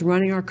otherwise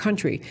running our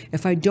country.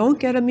 If I don't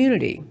get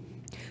immunity,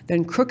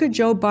 then crooked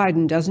Joe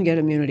Biden doesn't get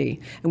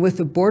immunity. And with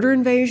the border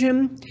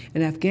invasion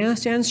and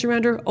Afghanistan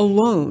surrender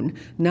alone,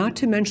 not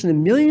to mention the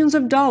millions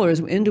of dollars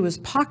into his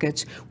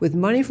pockets with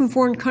money from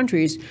foreign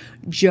countries,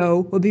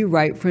 Joe will be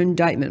ripe for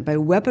indictment by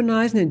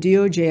weaponizing the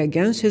DOJ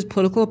against his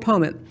political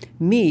opponent.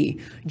 Me,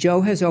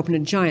 Joe has opened a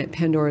giant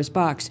Pandora's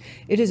box.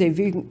 It is a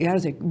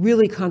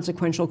really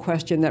consequential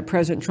question that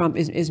President Trump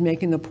is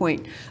making the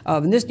point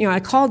of. And this, I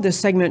called this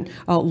segment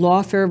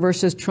Lawfare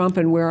versus Trump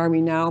and Where Are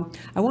We Now?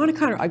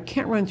 I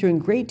can't run through in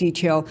great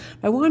detail,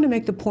 but I want to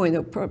make the point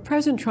that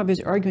President Trump is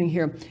arguing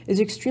here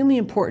is extremely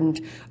important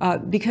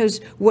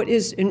because what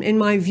is, in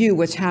my view,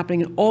 what's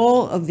happening in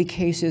all of the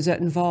cases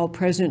that involve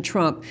President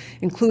Trump,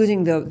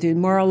 including the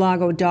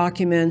Mar-a-Lago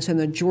documents and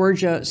the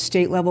Georgia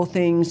state-level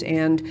things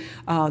and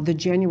the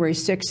January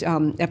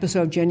 6th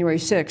episode of January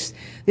 6th,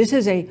 this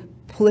is a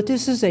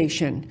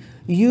politicization,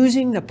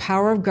 using the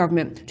power of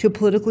government to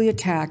politically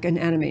attack an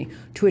enemy,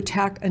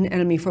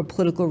 for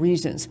political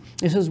reasons.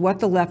 This is what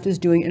the left is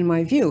doing, in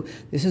my view.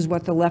 This is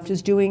what the left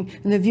is doing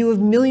in the view of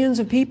millions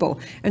of people.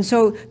 And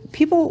so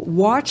people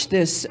watch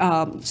this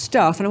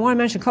stuff, and I want to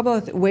mention a couple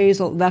of ways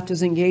the left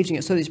is engaging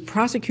it. So these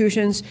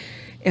prosecutions,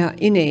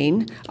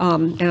 inane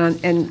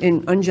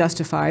and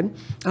unjustified.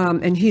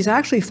 And he's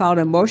actually filed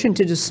a motion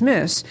to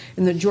dismiss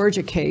in the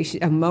Georgia case,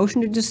 a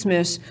motion to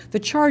dismiss the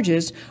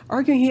charges,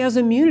 arguing he has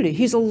immunity.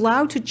 He's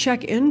allowed to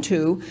check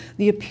into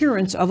the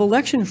appearance of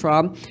election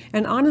fraud.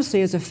 And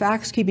honestly, as the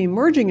facts keep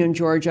emerging in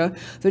Georgia,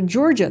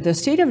 the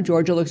state of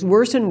Georgia looks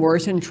worse and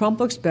worse, and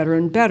Trump looks better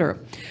and better.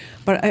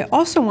 But I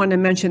also want to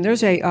mention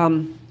there's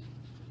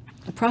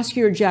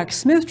Prosecutor Jack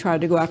Smith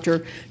tried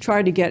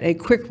to get a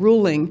quick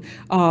ruling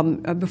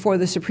before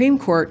the Supreme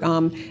Court,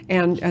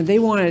 and they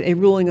wanted a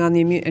ruling on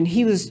the immunity. And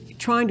he was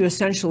trying to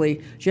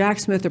essentially, Jack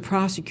Smith, the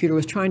prosecutor,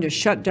 was trying to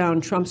shut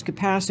down Trump's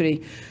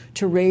capacity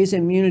to raise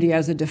immunity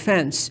as a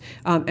defense.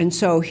 And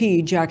so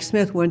Jack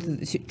Smith,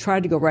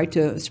 tried to go right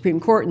to the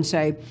Supreme Court and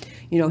say,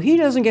 he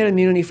doesn't get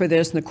immunity for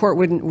this, and the court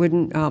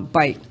wouldn't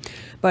bite.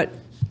 But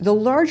the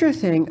larger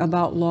thing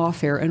about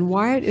lawfare and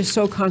why it is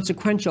so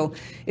consequential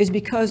is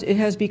because it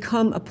has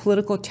become a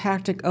political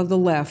tactic of the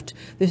left.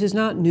 This is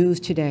not news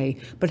today,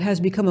 but has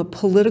become a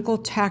political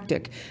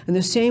tactic in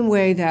the same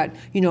way that,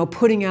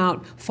 putting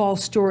out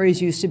false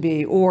stories used to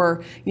be,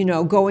 or,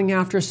 going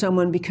after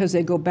someone because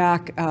they go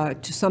back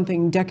to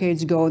something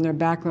decades ago in their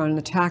background and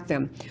attack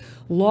them.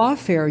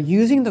 Lawfare,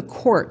 using the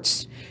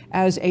courts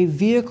as a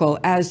vehicle,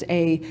 as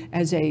a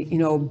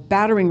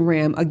battering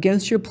ram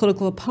against your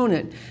political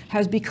opponent,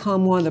 has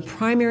become one of the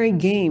primary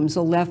games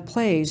the left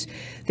plays.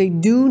 They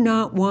do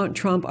not want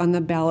Trump on the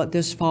ballot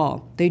this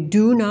fall. They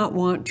do not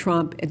want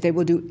Trump. They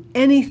will do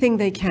anything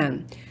they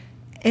can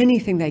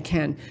anything they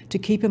can to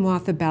keep him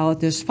off the ballot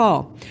this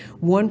fall.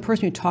 One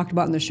person we talked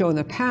about in the show in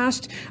the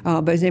past,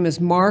 but his name is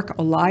Mark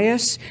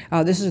Elias.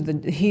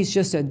 He's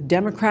just a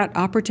Democrat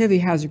operative. He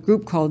has a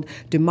group called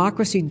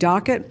Democracy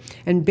Docket,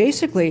 and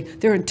basically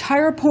their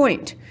entire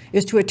point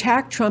is to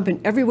attack Trump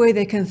in every way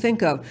they can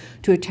think of,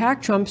 to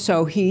attack Trump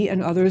so he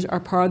and others are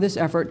part of this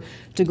effort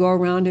to go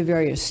around to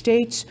various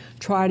states,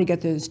 try to get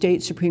the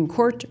state Supreme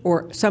Court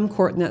or some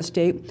court in that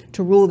state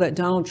to rule that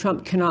Donald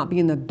Trump cannot be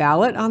in the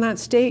ballot on that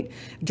state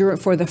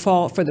for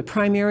the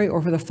primary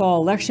or for the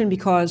fall election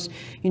because,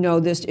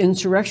 this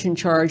insurrection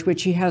charge,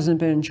 which he hasn't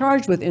been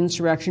charged with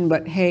insurrection,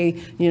 but hey,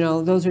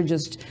 those are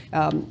just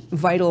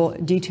vital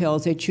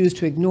details they choose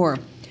to ignore.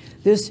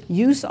 This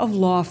use of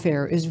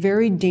lawfare is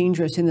very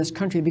dangerous in this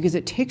country because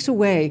it takes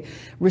away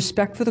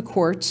respect for the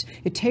courts.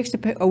 It takes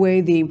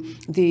away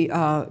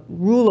the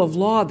rule of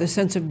law, the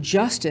sense of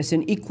justice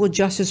and equal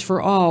justice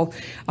for all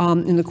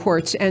in the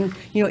courts. And,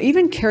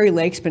 even Carrie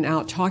Lake's been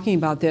out talking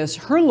about this.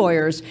 Her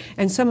lawyers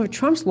and some of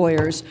Trump's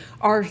lawyers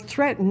are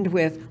threatened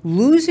with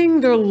losing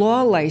their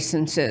law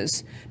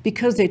licenses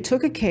because they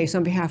took a case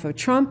on behalf of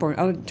Trump or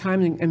other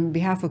times on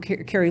behalf of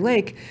Carrie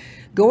Lake,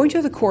 going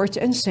to the courts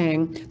and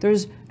saying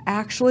there's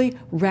actually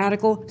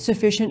radical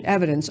sufficient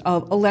evidence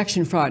of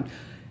election fraud.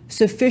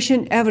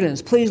 Sufficient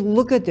evidence. Please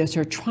look at this.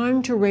 They're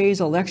trying to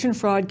raise election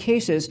fraud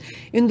cases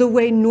in the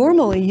way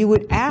normally you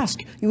would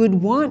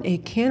want a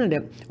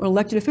candidate or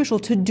elected official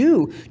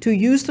to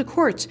use the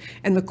courts.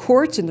 And the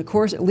courts,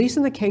 at least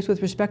in the case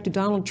with respect to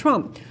Donald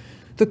Trump,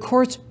 the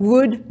courts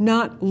would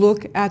not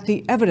look at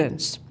the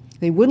evidence.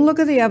 They wouldn't look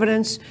at the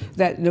evidence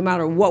that no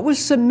matter what was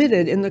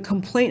submitted in the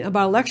complaint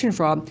about election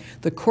fraud,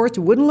 the courts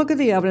wouldn't look at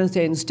the evidence.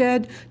 They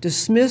instead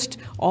dismissed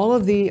all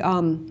of the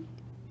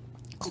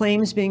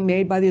claims being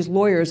made by these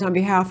lawyers on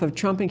behalf of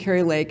Trump and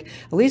Carrie Lake,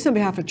 at least on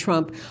behalf of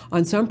Trump,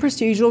 on some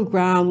procedural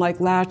ground like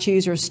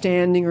laches or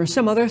standing or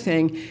some other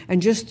thing,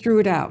 and just threw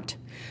it out.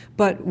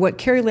 But what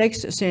Carrie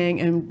Lake's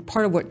saying, and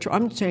part of what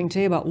I'm saying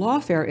today about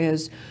lawfare,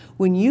 is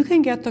when you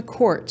can get the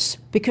courts,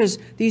 because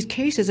these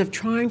cases of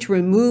trying to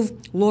remove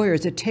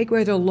lawyers that take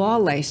away their law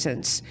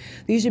license,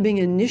 these are being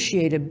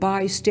initiated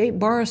by state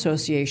bar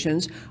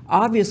associations,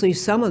 obviously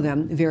some of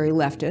them very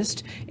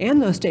leftist,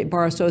 and those state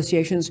bar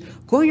associations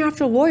going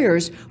after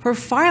lawyers for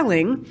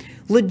filing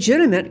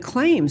legitimate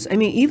claims. I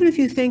mean, even if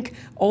you think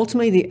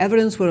ultimately the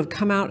evidence would have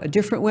come out a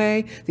different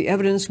way, the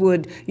evidence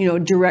would,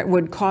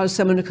 would cause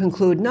someone to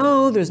conclude,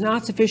 no, there's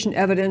not sufficient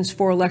evidence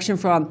for election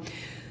fraud.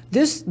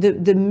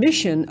 The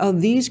mission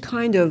of these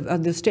kind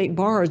of the state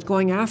bars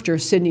going after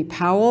Sidney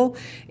Powell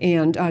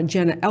and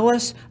Jenna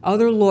Ellis,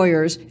 other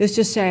lawyers, is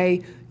to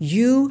say,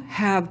 you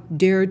have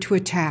dared to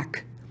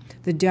attack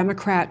the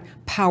Democrat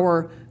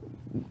power,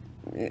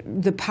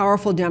 the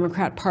powerful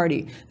Democrat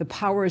Party. The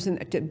power is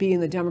to be in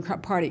the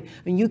Democrat Party,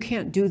 and you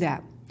can't do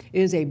that. It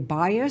is a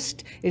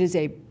biased, it is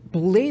a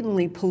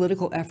blatantly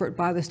political effort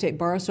by the state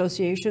bar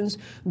associations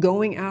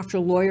going after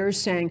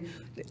lawyers,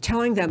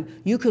 telling them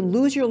you could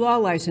lose your law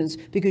license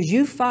because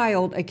you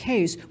filed a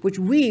case which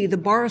we, the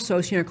bar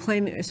association,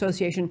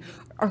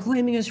 are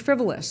claiming is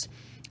frivolous.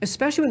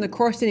 Especially when the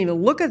courts didn't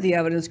even look at the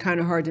evidence, kind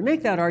of hard to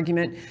make that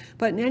argument.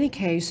 But in any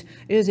case,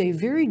 it is a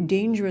very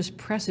dangerous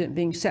precedent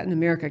being set in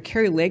America.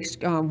 Carrie Lake's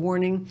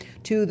warning,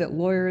 too, that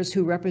lawyers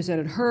who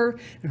represented her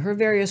and her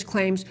various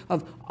claims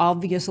of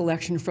obvious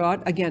election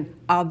fraud, again,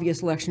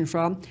 obvious election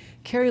fraud,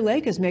 Carrie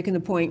Lake is making the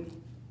point,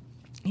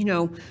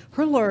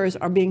 her lawyers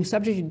are being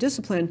subject to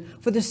discipline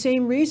for the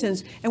same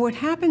reasons. And what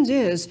happens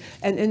is,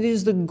 and it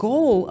is the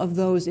goal of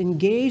those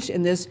engaged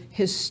in this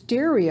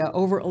hysteria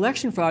over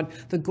election fraud,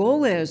 the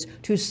goal is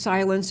to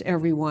silence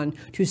everyone,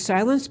 to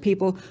silence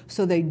people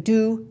so they're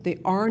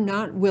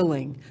not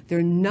willing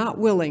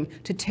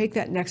to take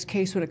that next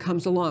case when it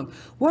comes along.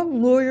 What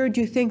lawyer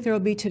do you think there will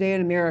be today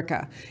in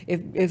America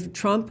if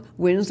Trump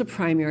wins the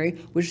primary,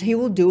 which he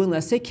will do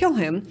unless they kill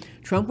him?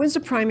 Trump wins the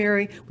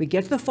primary, we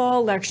get to the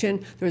fall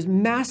election, there's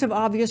massive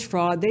obvious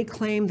fraud. They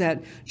claim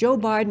that Joe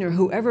Biden or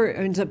whoever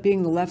ends up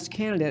being the left's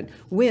candidate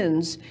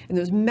wins, and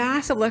there's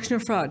massive election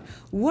of fraud.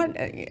 What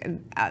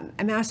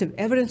a massive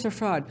evidence of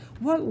fraud.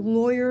 What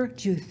lawyer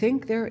do you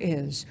think there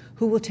is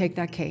who will take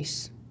that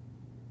case?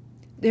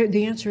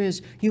 The answer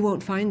is you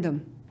won't find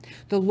them.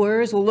 The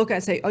lawyers will look at it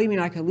and say, oh, you mean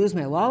I could lose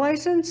my law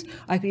license?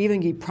 I could even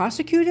get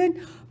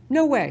prosecuted?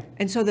 No way.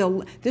 And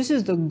so this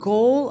is the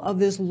goal of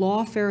this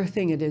lawfare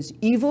thing. It is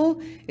evil,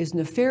 it's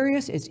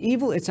nefarious, it's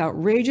evil, it's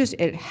outrageous.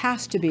 It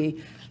has to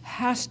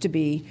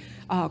be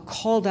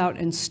called out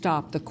and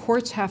stopped. The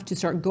courts have to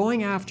start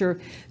going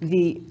after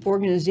the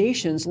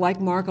organizations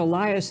like Mark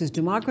Elias's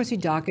Democracy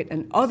Docket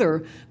and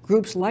other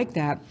groups like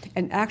that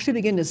and actually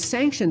begin to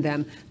sanction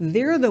them.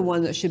 They're the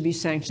one that should be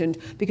sanctioned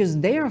because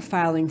they are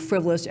filing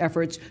frivolous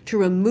efforts to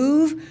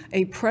remove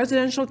a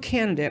presidential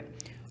candidate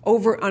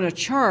over on a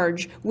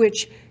charge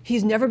which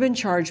he's never been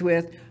charged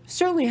with,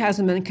 certainly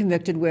hasn't been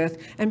convicted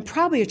with, and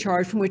probably a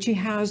charge from which he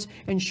has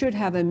and should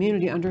have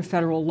immunity under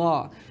federal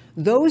law.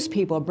 Those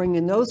people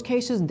bringing those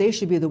cases, they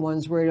should be the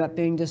ones worried about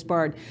being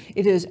disbarred.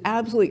 It is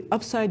absolutely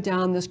upside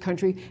down in this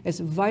country. It's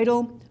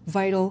vital,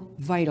 vital,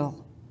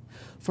 vital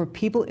for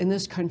people in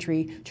this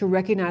country to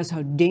recognize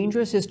how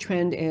dangerous this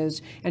trend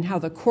is and how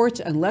the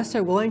courts, unless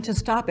they're willing to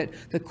stop it,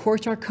 the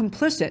courts are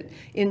complicit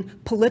in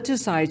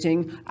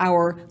politicizing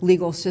our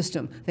legal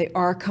system. They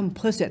are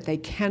complicit. They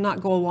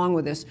cannot go along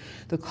with this.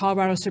 The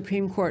Colorado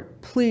Supreme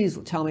Court, please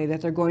tell me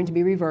that they're going to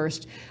be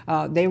reversed.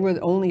 They were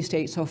the only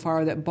state so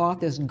far that bought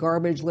this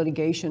garbage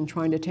litigation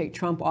trying to take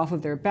Trump off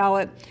of their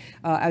ballot.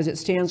 As it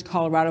stands,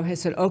 Colorado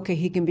has said, okay,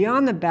 he can be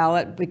on the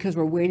ballot because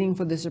we're waiting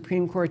for the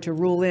Supreme Court to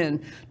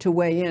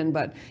weigh in.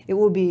 But it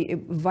will be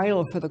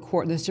vital for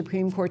the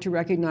Supreme Court to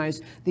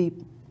recognize the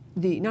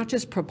not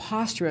just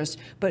preposterous,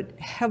 but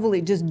heavily,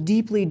 just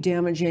deeply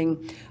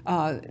damaging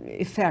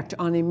effect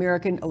on the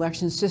American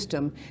election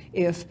system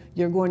if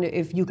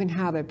you can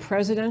have a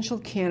presidential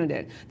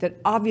candidate that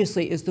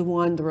obviously is the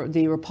one,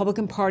 the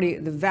Republican Party,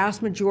 the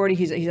vast majority,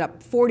 he's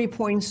up 40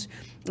 points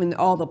in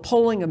all the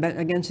polling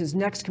against his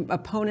next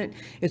opponent.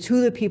 It's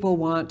who the people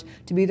want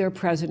to be their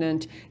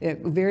president.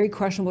 Very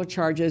questionable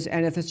charges.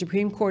 And if the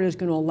Supreme Court is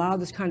going to allow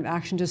this kind of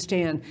action to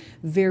stand,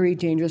 very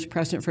dangerous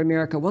precedent for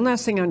America. One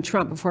last thing on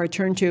Trump before I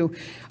turn to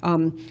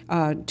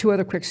two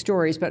other quick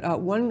stories.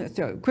 But one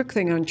quick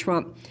thing on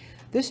Trump.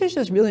 This is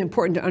just really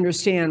important to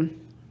understand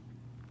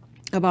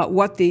about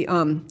what the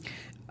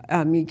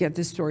let me get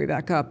this story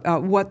back up.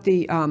 What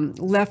the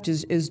left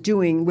is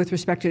doing with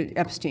respect to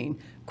Epstein.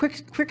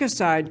 Quick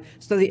aside,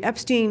 so the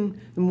Epstein,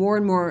 more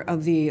and more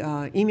of the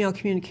email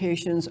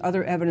communications,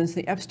 other evidence,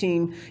 the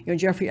Epstein,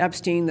 Jeffrey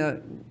Epstein,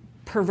 the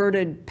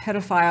perverted,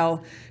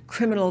 pedophile,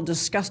 criminal,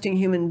 disgusting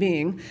human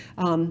being,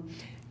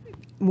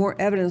 more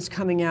evidence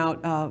coming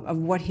out of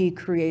what he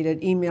created,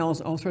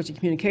 emails, all sorts of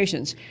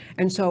communications.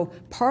 And so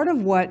part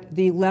of what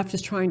the left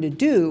is trying to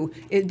do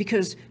is,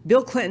 because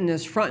Bill Clinton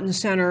is front and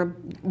center,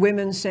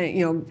 women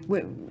saying,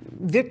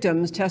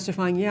 victims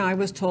testifying, yeah, I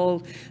was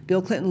told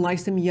Bill Clinton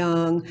likes them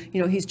young.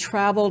 He's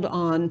traveled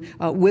on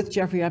with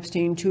Jeffrey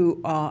Epstein to,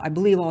 I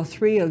believe, all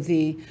three of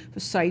the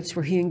sites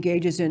where he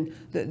engages in,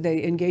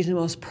 they engage in the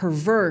most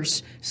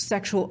perverse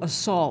sexual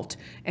assault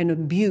and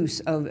abuse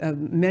of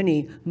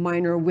many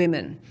minor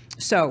women.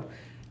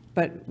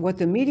 But what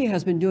the media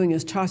has been doing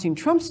is tossing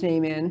Trump's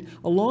name in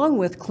along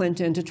with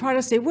Clinton to try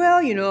to say,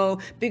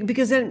 well,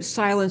 because then it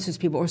silences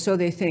people, or so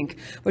they think.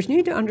 But you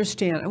need to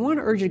understand, I want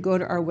to urge you to go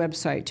to our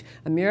website,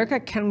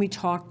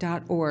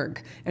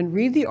 americacanwetalk.org, and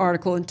read the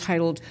article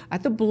entitled,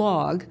 at the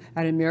blog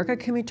at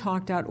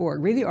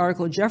americacanwetalk.org, read the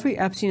article, Jeffrey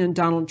Epstein and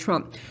Donald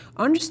Trump.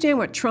 Understand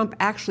what Trump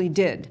actually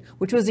did,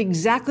 which was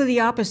exactly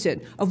the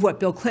opposite of what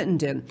Bill Clinton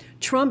did.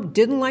 Trump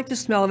didn't like the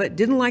smell of it,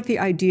 didn't like the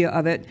idea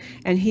of it,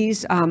 and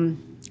he's...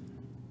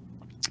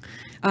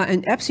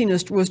 and Epstein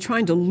was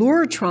trying to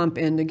lure Trump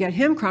in to get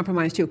him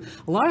compromised too.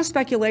 A lot of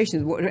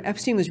speculation. What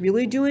Epstein was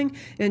really doing,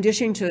 in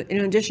addition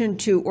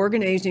to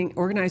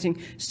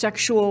organizing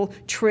sexual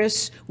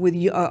trysts with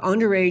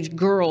underage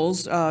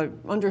girls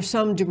under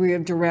some degree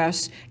of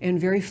duress, and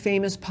very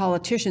famous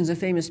politicians and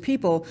famous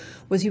people,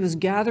 was he was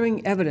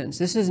gathering evidence.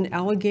 This is an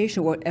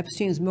allegation. What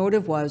Epstein's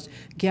motive was: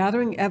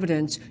 gathering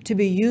evidence to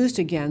be used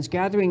against,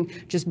 gathering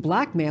just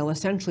blackmail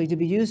essentially to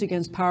be used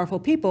against powerful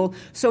people.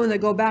 So when they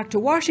go back to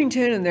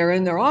Washington and they're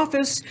in their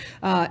office,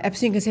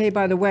 Epstein can say, hey,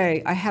 by the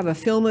way, I have a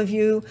film of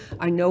you.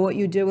 I know what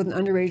you did with an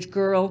underage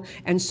girl.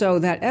 And so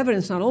that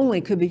evidence not only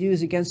could be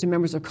used against the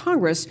members of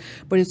Congress,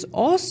 but it's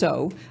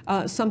also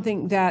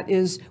something that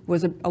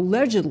was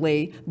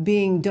allegedly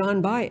being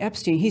done by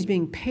Epstein. He's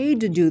being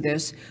paid to do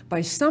this by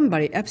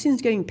somebody.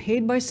 Epstein's getting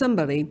paid by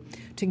somebody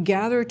to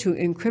gather to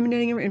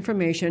incriminating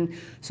information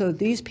so that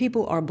these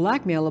people are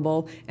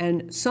blackmailable,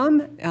 and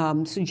some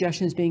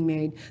suggestions being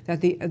made that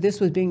this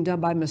was being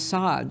done by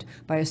Mossad,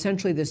 by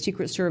essentially the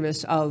Secret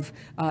Service of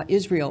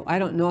Israel. I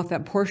don't know if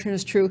that portion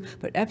is true,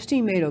 but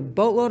Epstein made a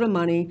boatload of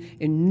money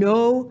in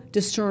no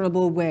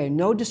discernible way.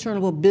 No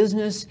discernible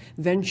business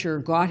venture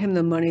got him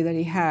the money that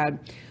he had.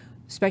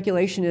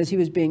 Speculation is he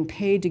was being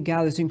paid to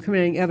gather this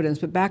incriminating evidence.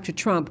 But back to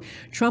Trump.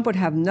 Trump would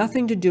have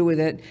nothing to do with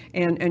it.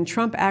 And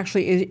Trump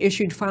actually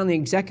issued finally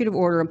Executive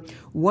Order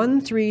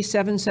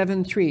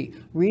 13773.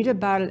 Read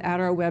about it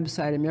at our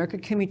website,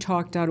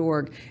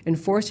 americacanwetalk.org,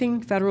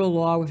 enforcing federal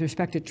law with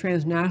respect to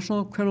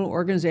transnational criminal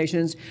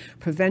organizations,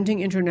 preventing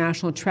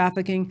international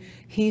trafficking.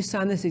 He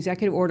signed this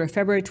executive order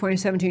February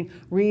 2017.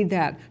 Read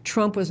that.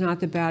 Trump was not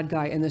the bad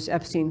guy in this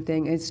Epstein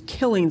thing. It's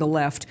killing the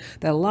left.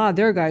 That a lot of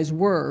their guys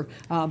were,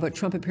 but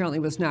Trump apparently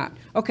was not.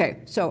 Okay,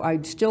 so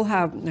I still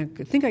have, I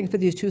think I can fit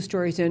these two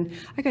stories in.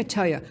 I got to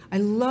tell you, I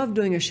love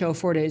doing a show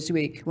 4 days a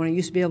week. When I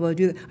used to be able to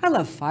do that, I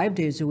love 5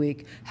 days a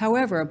week.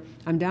 However,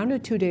 I'm down to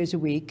 2 days a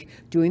week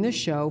doing this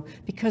show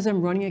because I'm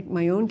running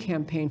my own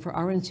campaign for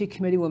RNC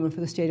Committee Woman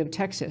for the state of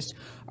Texas.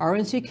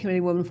 RNC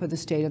Committee Woman for the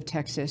state of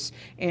Texas.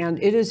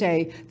 And it is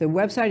the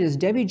website is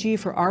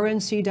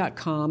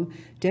debbieg4rnc.com.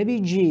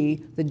 Debbie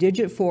G, the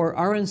digit 4,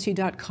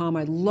 rnc.com.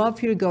 I'd love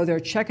for you to go there,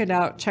 check it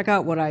out, check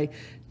out what I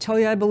tell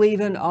you I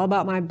believe in, all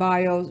about my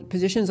bio,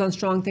 positions on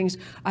strong things.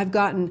 I've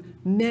gotten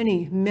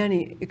many,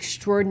 many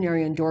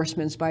extraordinary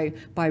endorsements by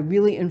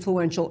really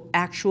influential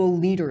actual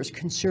leaders,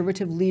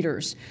 conservative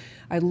leaders.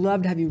 I'd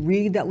love to have you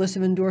read that list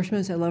of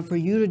endorsements. I'd love for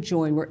you to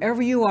join wherever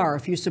you are.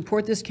 If you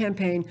support this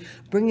campaign,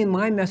 bringing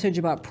my message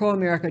about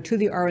pro-America to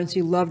the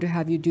RNC, love to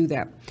have you do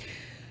that.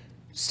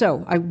 So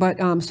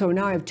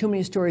now I have too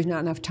many stories, not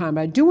enough time.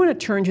 But I do want to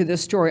turn to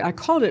this story. I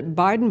called it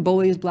Biden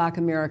Bullies Black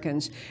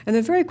Americans. And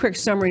the very quick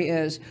summary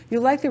is, you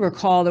likely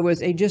recall there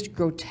was a just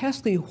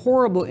grotesquely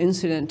horrible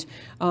incident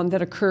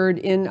that occurred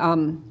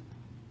in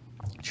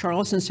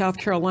Charleston, South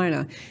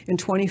Carolina in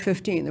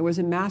 2015. There was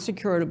a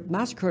massacre at a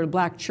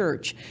black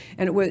church,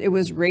 and it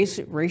was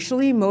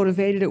racially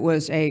motivated. It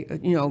was a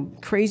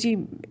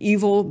crazy,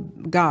 evil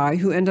guy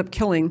who ended up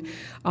killing,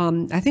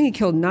 I think he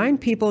killed 9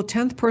 people,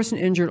 10th person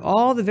injured.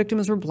 All the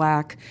victims were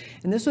black.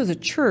 And this was a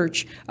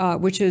church,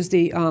 which is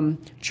the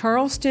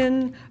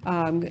Charleston,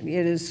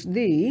 it is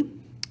the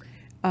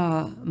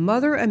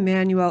Mother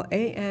Emanuel,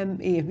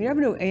 AME. If you never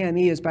know what AME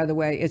is, by the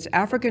way, it's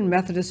African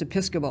Methodist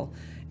Episcopal.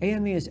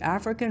 AME is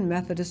African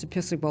Methodist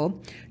Episcopal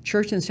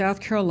Church in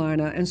South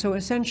Carolina. And so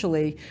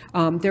essentially,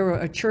 there were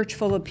a church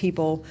full of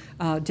people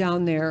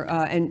down there,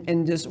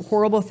 and this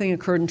horrible thing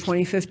occurred in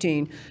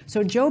 2015.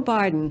 So Joe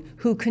Biden,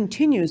 who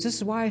continues, this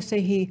is why I say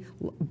he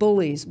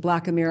bullies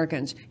Black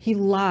Americans. He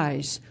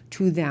lies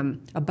to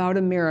them about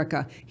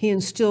America. He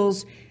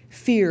instills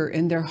fear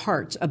in their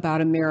hearts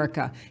about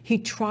America. He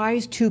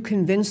tries to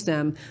convince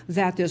them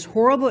that this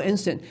horrible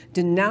incident,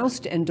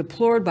 denounced and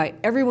deplored by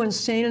everyone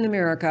sane in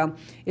America,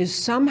 is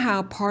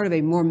somehow part of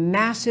a more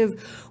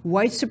massive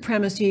white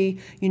supremacy,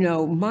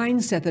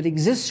 mindset that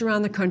exists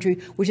around the country,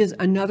 which is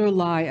another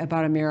lie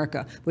about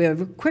America. We have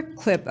a quick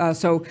clip.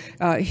 Biden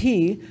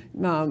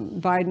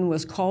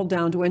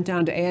went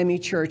down to AME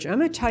Church. And I'm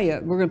going to tell you,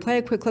 we're going to play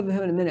a quick clip of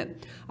him in a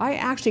minute. I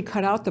actually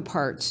cut out the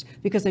parts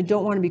because I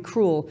don't want to be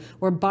cruel,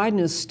 where Biden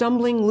is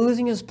stumbling,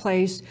 losing his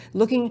place,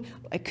 looking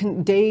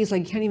dazed,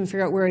 like he can't even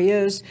figure out where he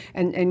is,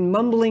 and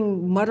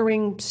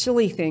muttering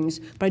silly things.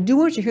 But I do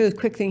want you to hear this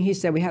quick thing he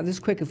said. We have this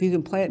quick, if you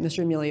can play it,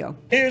 Mr. Emilio.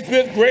 It is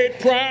with great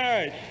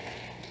pride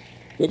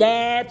that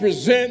I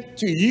present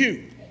to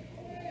you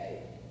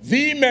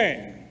the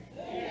man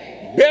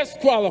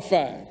best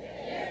qualified,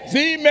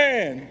 the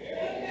man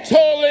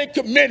totally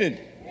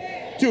committed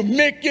to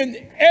making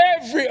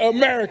every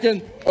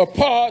American a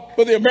part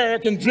of the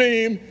American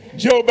dream,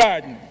 Joe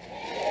Biden.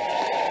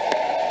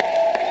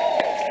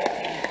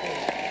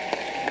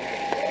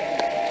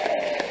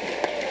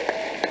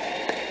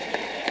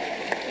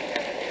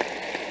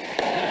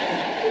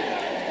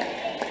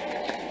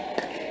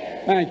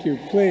 Thank you,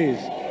 please.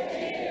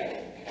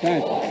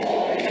 Thank you.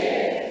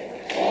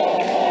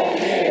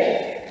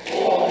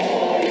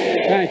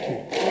 Thank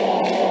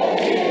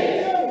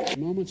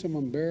you. Moments of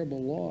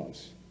unbearable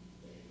loss.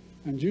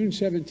 On June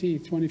 17,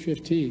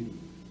 2015,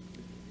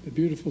 the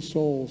beautiful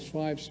souls,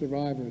 5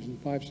 survivors,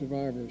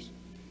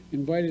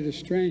 invited a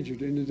stranger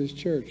into this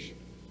church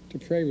to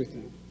pray with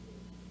them.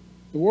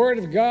 The word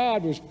of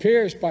God was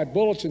pierced by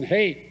bullets of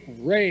hate,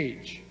 of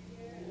rage,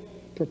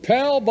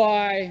 propelled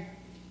by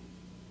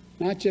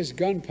not just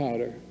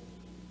gunpowder,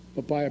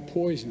 but by a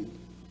poison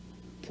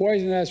that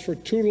has for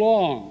too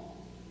long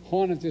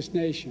haunted this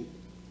nation.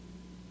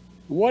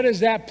 What is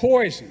that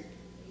poison?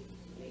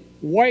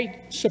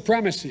 White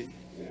supremacy.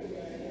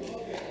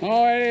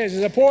 Oh, it is.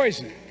 It's a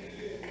poison.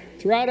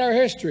 Throughout our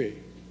history,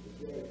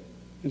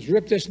 it's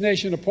ripped this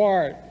nation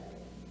apart.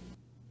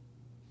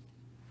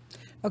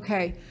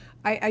 Okay.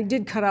 I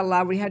did cut out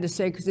loud what he had to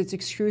say because it's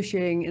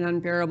excruciating and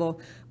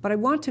unbearable. But I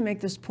want to make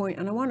this point,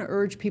 and I want to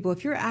urge people,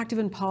 if you're active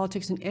in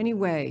politics in any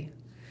way,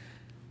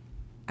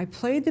 I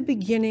played the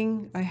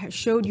beginning, I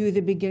showed you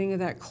the beginning of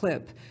that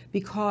clip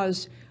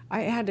because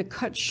I had to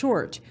cut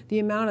short the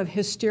amount of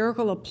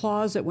hysterical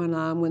applause that went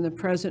on when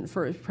President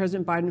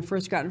Biden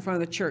first got in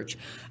front of the church.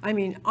 I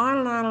mean, on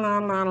and on and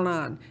on and on and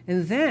on.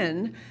 And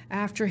then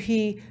after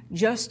when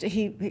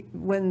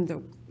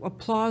the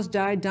applause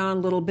died down a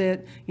little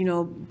bit,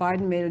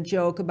 Biden made a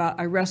joke about,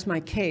 I rest my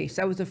case.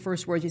 That was the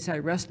first words he said, I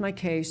rest my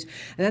case.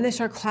 And then they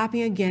start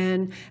clapping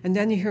again, and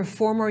then you hear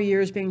 4 more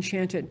years being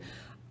chanted.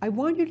 I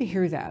want you to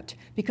hear that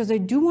because I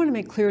do want to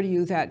make clear to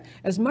you that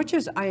as much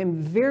as I am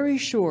very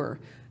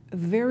sure,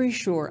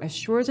 as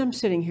sure as I'm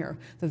sitting here,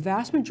 the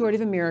vast majority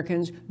of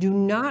Americans do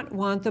not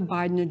want the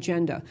Biden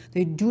agenda.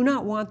 They do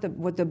not want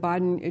what the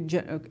Biden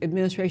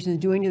administration is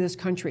doing to this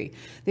country.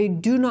 They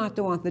do not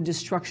want the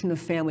destruction of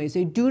families.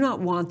 They do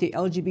not want the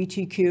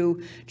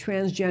LGBTQ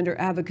transgender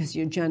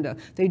advocacy agenda.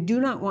 They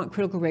do not want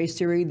critical race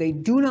theory. They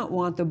do not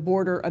want the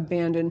border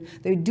abandoned.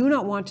 They do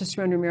not want to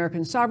surrender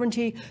American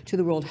sovereignty to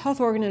the World Health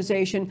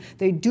Organization.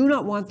 They do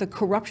not want the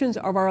corruptions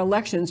of our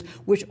elections,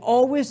 which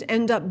always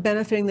end up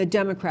benefiting the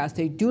Democrats.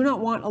 They do not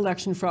want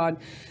election fraud.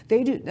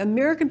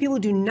 American people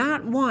do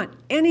not want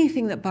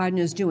anything that Biden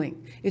is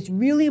doing. It's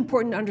really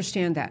important to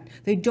understand that.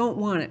 They don't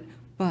want it.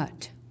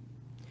 But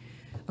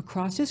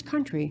across this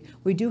country,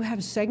 we do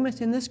have segments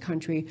in this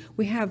country,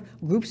 we have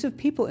groups of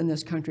people in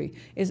this country.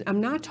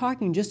 I'm not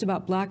talking just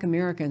about Black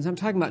Americans. I'm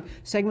talking about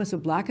segments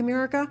of Black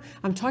America.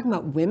 I'm talking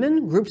about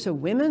women, groups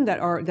of women that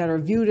are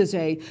viewed as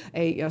a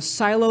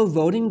silo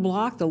voting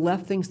bloc. The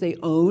left thinks they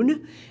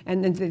own,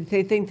 and then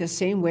they think the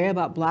same way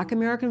about Black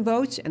American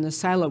votes and the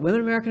silo women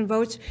American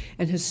votes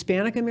and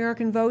Hispanic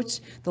American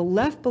votes. The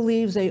left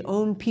believes they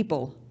own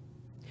people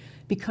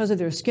because of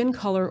their skin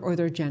color or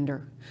their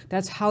gender.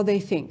 That's how they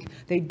think.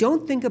 They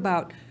don't think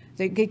about,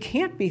 they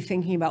can't be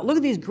thinking about, look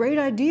at these great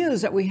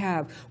ideas that we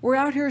have. We're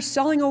out here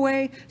selling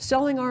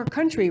our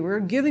country. We're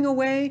giving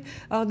away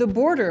the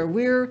border.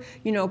 We're,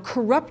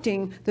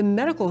 corrupting the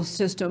medical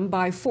system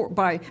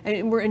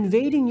and we're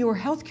invading your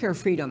healthcare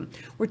freedom.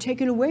 We're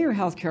taking away your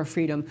healthcare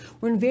freedom.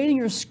 We're invading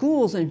your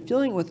schools and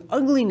filling it with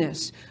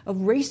ugliness of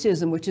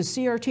racism, which is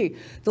CRT.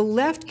 The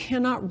left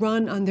cannot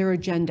run on their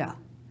agenda.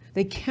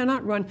 They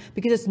cannot run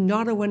because it's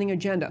not a winning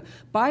agenda.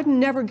 Biden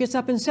never gets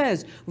up and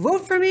says,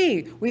 vote for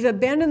me. We've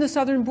abandoned the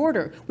southern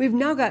border. We've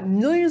now got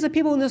millions of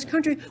people in this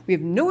country. We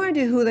have no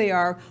idea who they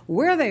are,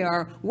 where they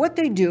are, what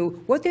they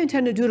do, what they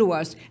intend to do to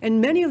us.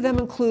 And many of them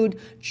include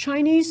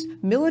Chinese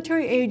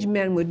military-age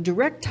men with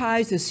direct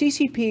ties to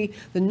CCP.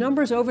 The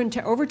numbers over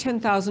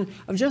 10,000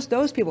 of just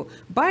those people.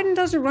 Biden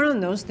doesn't run on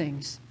those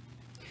things.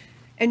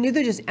 And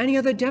neither does any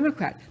other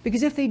Democrat.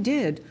 Because if they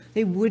did,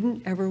 they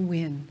wouldn't ever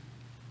win.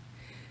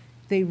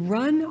 They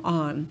run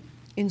on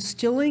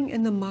instilling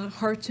in the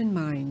hearts and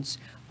minds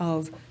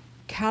of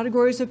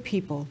categories of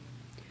people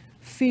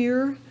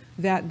fear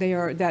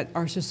that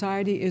our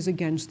society is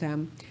against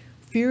them,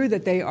 fear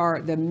that they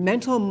are the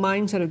mental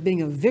mindset of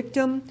being a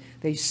victim.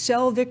 They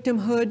sell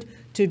victimhood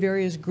to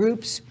various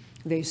groups.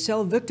 They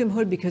sell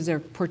victimhood because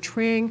they're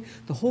portraying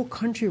the whole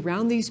country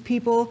around these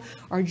people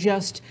are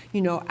just,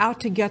 out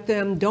to get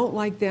them, don't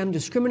like them,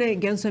 discriminate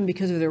against them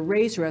because of their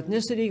race or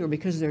ethnicity or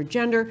because of their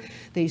gender.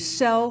 They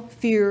sell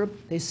fear.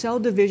 They sell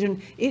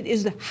division. It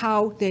is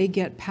how they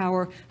get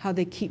power, how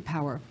they keep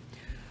power.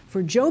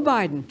 For Joe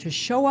Biden to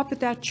show up at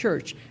that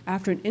church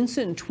after an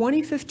incident in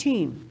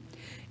 2015,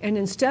 and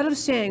instead of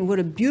saying, what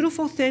a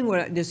beautiful thing,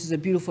 this is a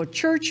beautiful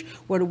church,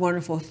 what a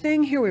wonderful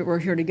thing here, we're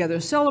here together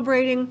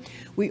celebrating,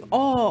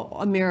 all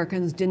of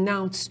us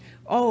denounce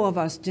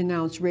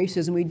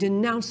racism, we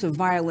denounce the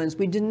violence,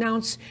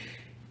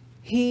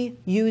 he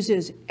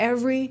uses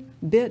every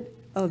bit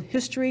of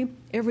history,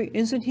 every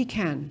instant he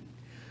can,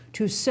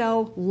 to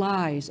sell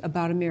lies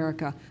about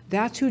America.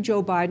 That's who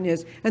Joe Biden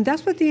is. And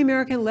that's what the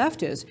American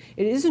left is.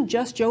 It isn't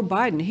just Joe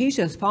Biden. He's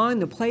just following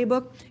the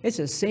playbook. It's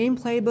the same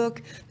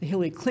playbook that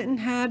Hillary Clinton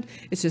had.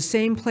 It's the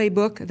same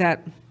playbook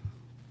that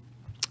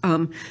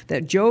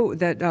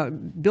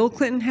Bill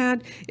Clinton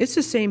had. It's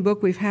the same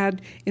book we've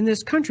had in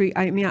this country.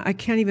 I mean, I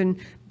can't even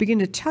begin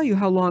to tell you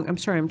how long. I'm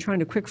sorry, I'm trying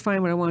to quick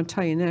find what I want to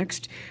tell you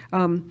next.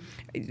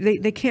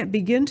 They can't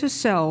begin to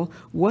sell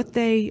what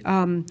they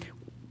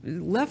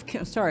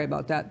sorry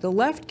about that. The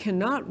left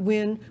cannot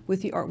win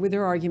with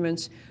their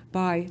arguments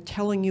by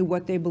telling you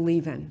what they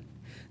believe in.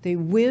 They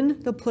win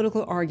the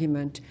political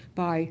argument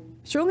by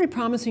certainly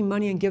promising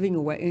money and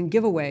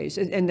giveaways,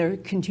 and they're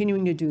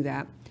continuing to do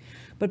that,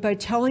 but by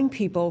telling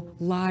people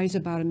lies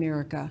about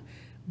America.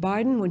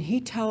 Biden, when he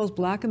tells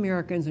Black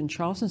Americans in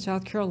Charleston,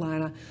 South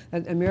Carolina,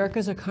 that America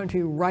is a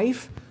country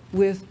rife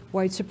with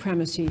white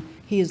supremacy,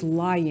 he is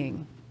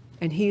lying.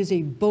 And he is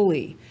a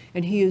bully,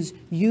 and he is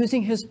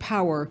using his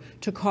power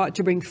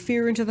to bring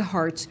fear into the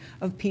hearts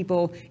of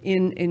people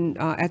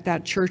at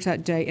that church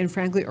that day, and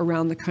frankly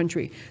around the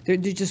country. There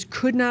just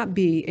could not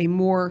be a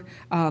more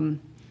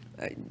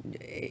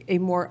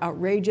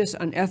outrageous,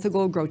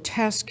 unethical,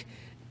 grotesque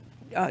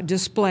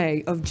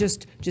display of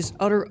just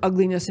utter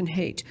ugliness and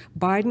hate.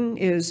 Biden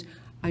is.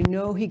 I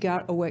know he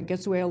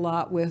gets away a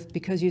lot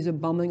because he's a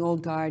bumbling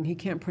old guy and he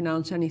can't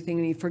pronounce anything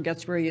and he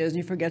forgets where he is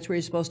and he forgets where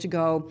he's supposed to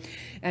go.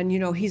 And,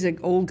 he's an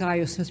old guy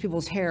who sniffs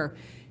people's hair.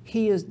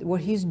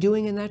 What he's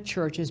doing in that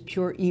church is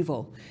pure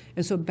evil.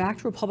 And so back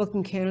to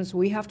Republican candidates,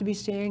 we have to be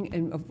saying,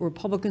 and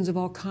Republicans of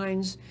all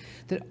kinds,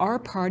 that our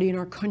party and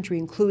our country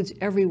includes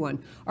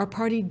everyone. Our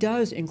party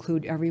does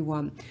include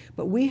everyone.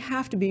 But we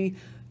have to be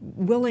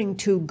willing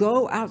to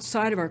go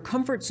outside of our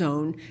comfort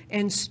zone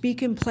and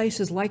speak in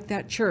places like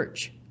that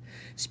church.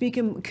 Speak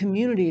in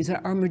communities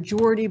that are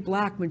majority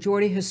Black,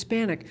 majority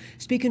Hispanic.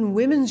 Speak in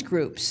women's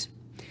groups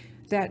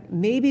that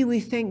maybe we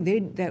think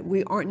that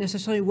we aren't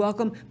necessarily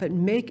welcome, but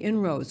make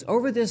inroads.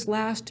 Over this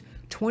last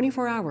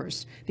 24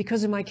 hours,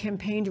 because of my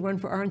campaign to run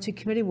for RNC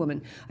committee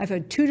woman, I've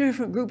had 2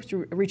 different groups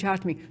reach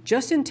out to me,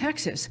 just in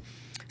Texas,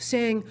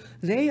 saying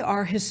they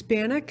are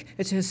Hispanic.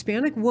 It's a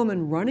Hispanic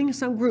woman running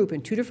some group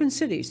in 2 different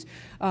cities,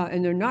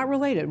 and they're not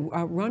related,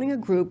 running a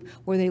group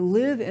where they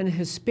live in a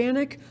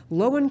Hispanic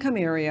low-income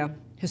area,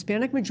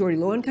 Hispanic majority,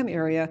 low-income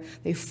area.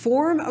 They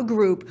form a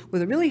group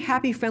with a really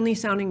happy,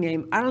 friendly-sounding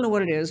name. I don't know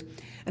what it is.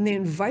 And they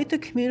invite the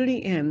community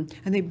in,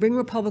 and they bring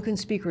Republican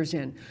speakers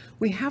in.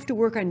 We have to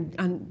work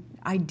on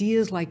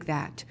ideas like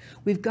that.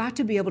 We've got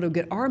to be able to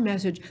get our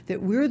message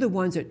that we're the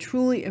ones that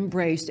truly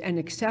embrace and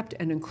accept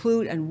and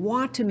include and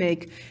want to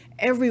make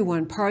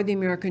everyone part of the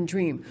American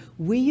dream.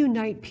 We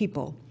unite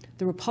people.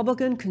 The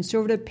Republican,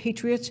 conservative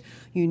patriots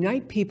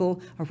unite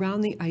people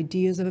around the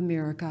ideas of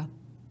America,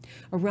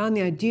 around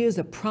the ideas,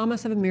 the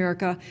promise of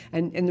America,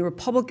 and the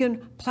Republican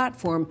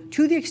platform,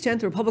 to the extent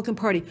the Republican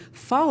Party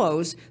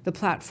follows the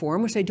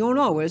platform, which they don't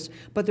always,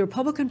 but the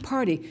Republican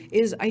Party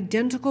is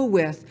identical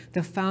with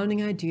the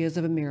founding ideas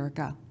of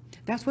America.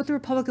 That's what the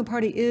Republican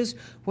Party is,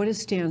 what it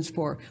stands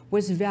for, what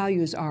its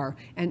values are.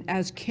 And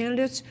as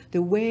candidates,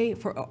 the way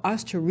for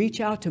us to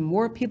reach out to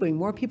more people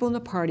in the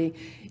party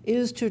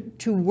is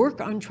to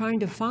work on trying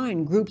to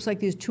find groups like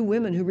these two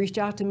women who reached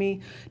out to me.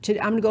 I'm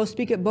going to go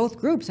speak at both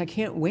groups. I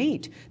can't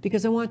wait,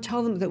 because I want to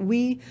tell them that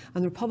we,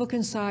 on the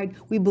Republican side,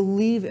 we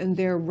believe in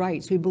their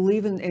rights. We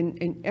believe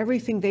in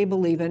everything they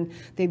believe in.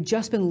 They've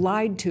just been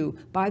lied to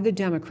by the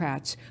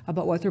Democrats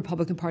about what the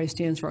Republican Party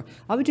stands for.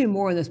 I'll be doing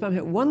more on this, but I'm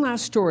going to hit one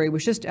last story,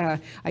 which just,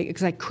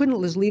 because I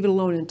couldn't just leave it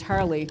alone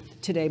entirely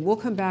today. We'll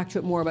come back to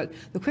it more, but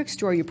the quick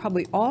story you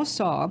probably all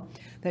saw,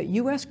 that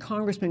U.S.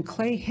 Congressman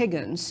Clay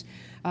Higgins,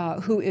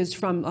 who is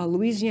from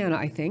Louisiana,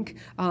 I think,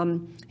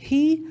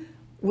 he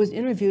was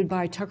interviewed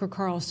by Tucker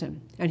Carlson,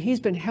 and he's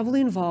been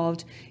heavily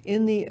involved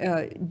in the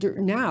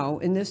now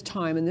in this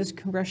time in this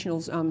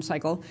congressional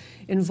cycle,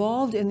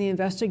 involved in the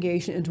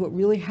investigation into what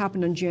really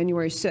happened on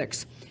January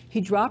 6th.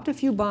 He dropped a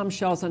few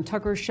bombshells on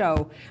Tucker's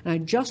show, and I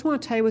just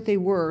want to tell you what they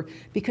were,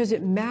 because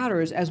it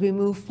matters as we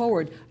move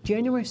forward.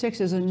 January 6th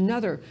is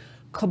another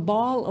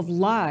cabal of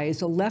lies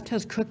the left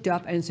has cooked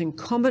up, and it's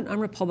incumbent on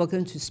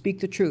Republicans to speak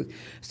the truth.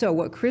 So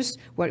what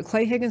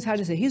Clay Higgins had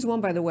to say, he's the one,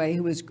 by the way,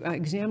 who was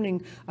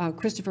examining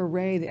Christopher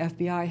Wray, the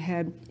FBI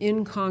head,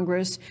 in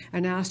Congress,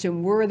 and asked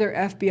him, were there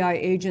FBI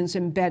agents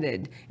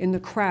embedded in the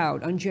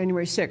crowd on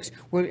January 6th?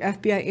 Were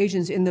FBI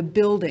agents in the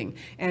building?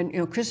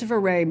 And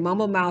Christopher Wray,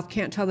 mumble mouth,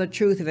 can't tell the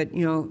truth if it,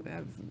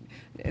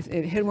 if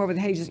it hit him over the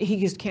head, he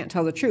just can't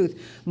tell the truth.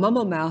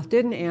 Mumble mouth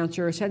didn't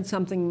answer, said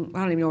something, I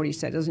don't even know what he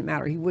said, it doesn't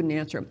matter, he wouldn't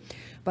answer.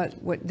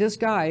 But what this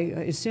guy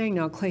is saying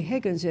now, Clay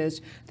Higgins,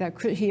 is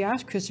that he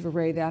asked Christopher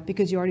Wray that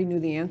because he already knew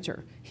the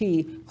answer.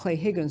 Clay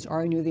Higgins,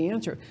 already knew the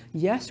answer.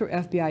 Yes, there were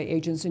FBI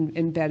agents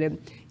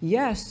embedded.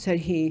 Yes, said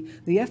he,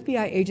 the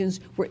FBI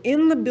agents were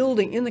in the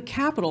building, in the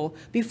Capitol,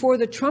 before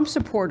the Trump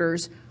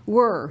supporters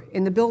were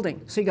in the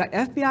building. So you got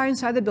FBI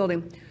inside the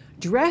building,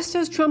 dressed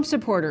as Trump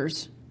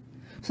supporters,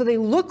 so they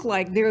look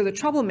like they're the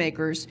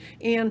troublemakers.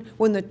 And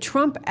when the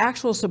Trump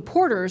actual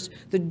supporters,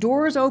 the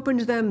doors open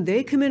to them,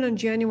 they come in on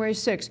January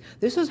 6th.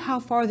 This is how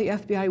far the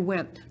FBI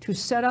went to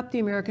set up the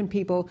American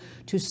people,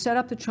 to set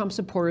up the Trump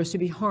supporters to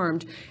be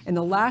harmed. And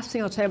the last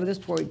thing I'll tell you about this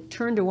before we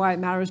turn to why it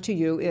matters to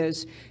you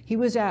is he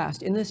was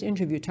asked in this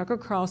interview, Tucker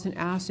Carlson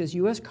asked his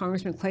U.S.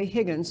 Congressman Clay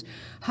Higgins,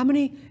 how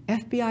many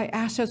FBI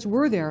assets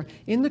were there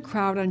in the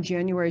crowd on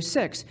January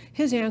 6th?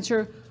 His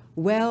answer,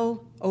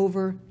 well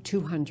over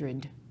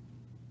 200.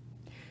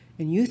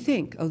 And you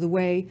think of the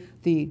way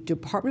the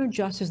Department of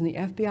Justice and the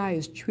FBI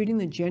is treating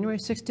the January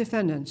 6th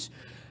defendants,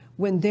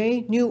 when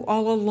they knew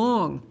all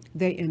along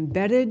they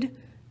embedded,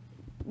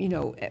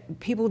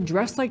 people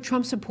dressed like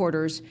Trump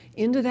supporters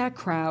into that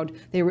crowd.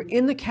 They were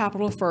in the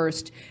Capitol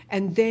first,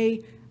 and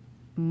they,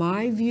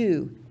 my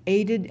view,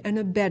 aided and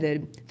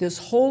abetted this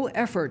whole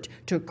effort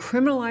to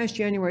criminalize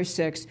January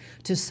 6th,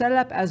 to set it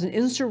up as an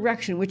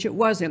insurrection, which it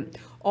wasn't,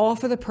 all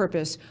for the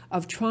purpose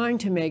of trying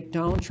to make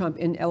Donald Trump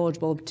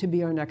ineligible to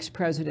be our next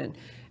president.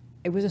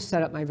 It was a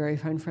setup, my very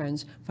fine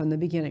friends, from the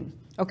beginning.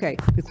 Okay,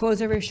 we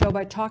close every show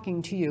by talking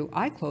to you.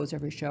 I close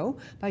every show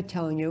by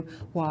telling you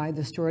why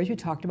the stories we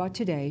talked about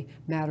today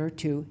matter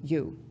to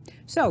you.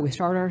 So we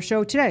start our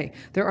show today.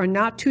 There are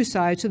not two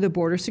sides to the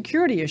border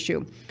security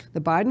issue.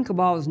 The Biden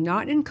cabal is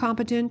not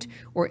incompetent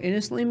or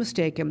innocently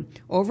mistaken.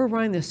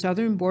 Overrunning the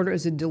southern border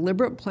is a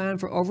deliberate plan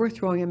for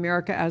overthrowing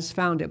America as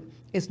founded.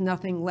 It's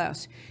nothing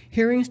less.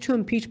 Hearings to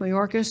impeach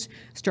Mayorkas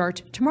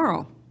start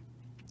tomorrow.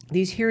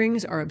 These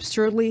hearings are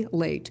absurdly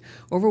late.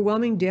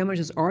 Overwhelming damage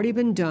has already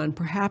been done,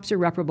 perhaps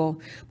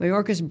irreparable.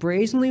 Mayorkas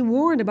brazenly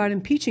warned about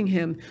impeaching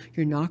him.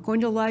 You're not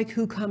going to like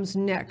who comes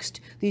next.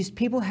 These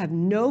people have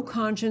no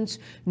conscience,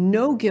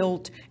 no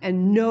guilt,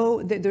 and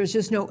there's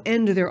just no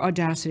end to their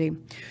audacity.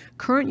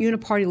 Current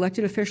uniparty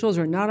elected officials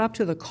are not up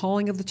to the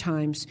calling of the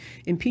times.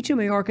 Impeaching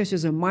Mayorkas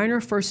is a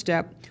minor first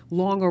step,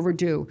 long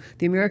overdue.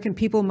 The American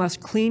people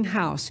must clean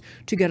house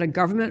to get a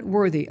government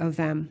worthy of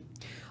them.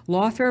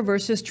 Lawfare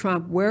versus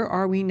Trump, where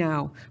are we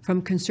now?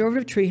 From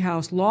Conservative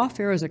Treehouse,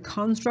 lawfare is a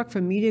construct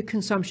for media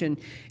consumption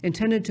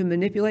intended to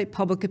manipulate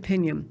public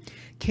opinion.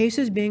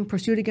 Cases being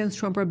pursued against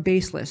Trump are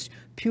baseless,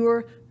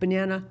 pure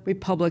banana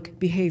republic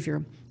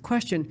behavior.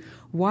 Question,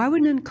 why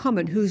would an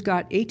incumbent who's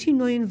got 8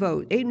 million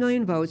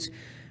votes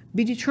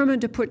be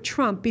determined to put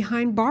Trump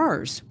behind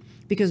bars?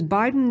 Because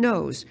Biden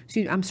knows,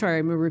 I'm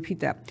going to repeat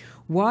that.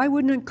 Why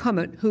would an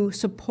incumbent who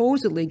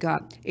supposedly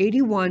got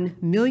 81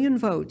 million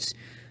votes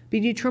be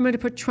determined to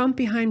put Trump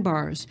behind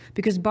bars?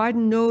 Because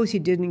Biden knows he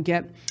didn't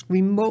get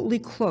remotely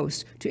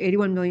close to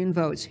 81 million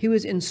votes. He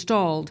was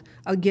installed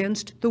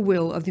against the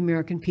will of the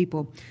American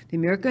people. The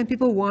American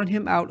people want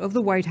him out of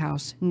the White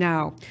House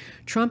now.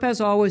 Trump,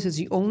 as always, is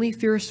the only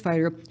fierce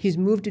fighter. He's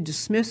moved to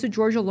dismiss the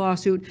Georgia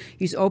lawsuit.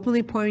 He's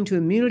openly pointing to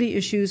immunity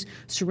issues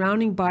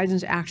surrounding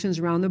Biden's actions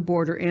around the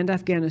border and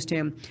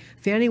Afghanistan.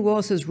 Fani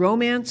Willis's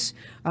romance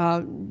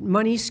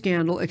money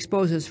scandal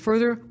exposes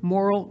further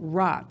moral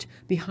rot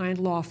behind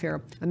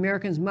lawfare.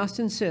 Americans must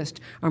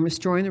insist on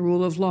restoring the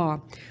rule of law.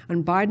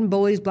 On Biden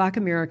bullies Black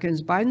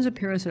Americans, Biden's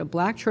appearance at a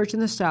Black church in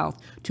the South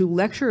to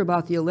lecture about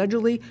the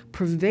allegedly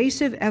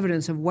pervasive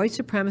evidence of white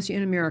supremacy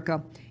in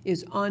America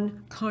is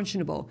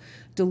unconscionable.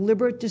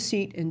 Deliberate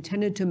deceit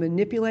intended to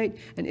manipulate,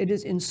 and it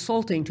is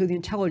insulting to the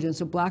intelligence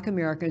of Black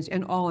Americans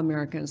and all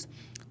Americans.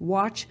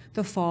 Watch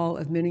The Fall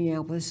of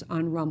Minneapolis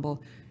on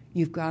Rumble.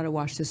 You've got to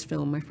watch this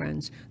film, my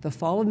friends. The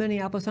Fall of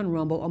Minneapolis on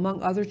Rumble,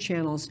 among other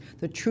channels,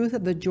 the truth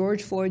of the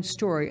George Floyd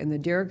story and the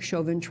Derek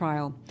Chauvin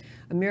trial.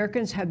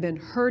 Americans have been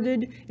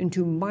herded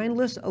into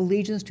mindless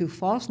allegiance to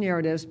false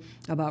narratives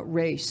about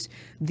race.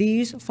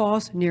 These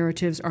false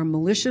narratives are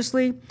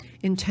maliciously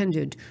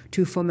intended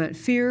to foment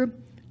fear,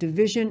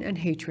 division, and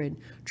hatred.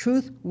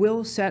 Truth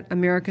will set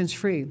Americans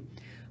free.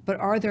 But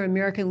are there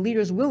American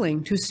leaders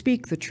willing to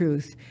speak the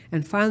truth?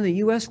 And finally, the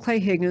U.S. Clay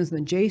Higgins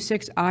and the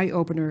J6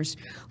 eye-openers.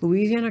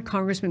 Louisiana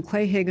Congressman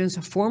Clay Higgins,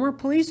 a former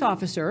police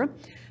officer,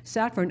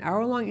 sat for an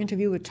hour-long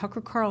interview with Tucker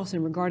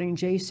Carlson regarding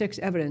J6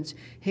 evidence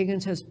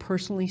Higgins has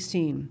personally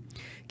seen.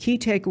 Key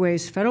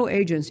takeaways: federal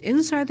agents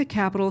inside the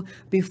Capitol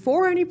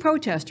before any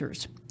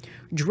protesters,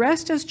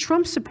 dressed as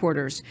Trump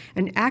supporters,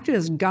 and acted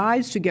as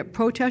guides to get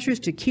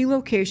protesters to key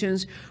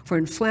locations for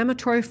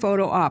inflammatory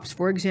photo ops,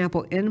 for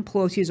example, in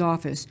Pelosi's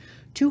office.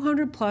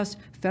 200-plus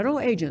federal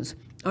agents,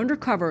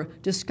 undercover,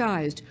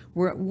 disguised,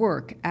 were at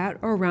work at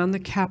or around the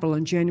Capitol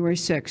on January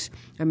 6.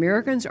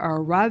 Americans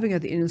are arriving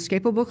at the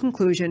inescapable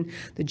conclusion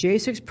the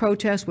J6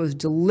 protest was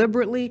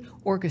deliberately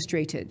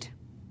orchestrated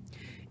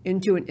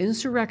into an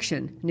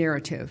insurrection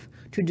narrative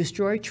to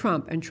destroy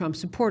Trump and Trump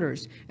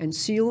supporters and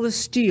seal the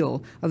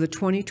steal of the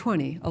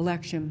 2020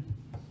 election.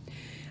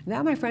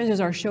 That, my friends, is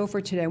our show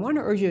for today. I want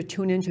to urge you to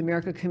tune in to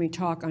America Can We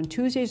Talk on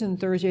Tuesdays and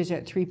Thursdays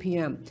at 3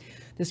 p.m.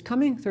 This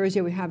coming Thursday,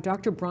 we have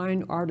Dr.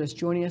 Brian Ardis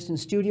joining us in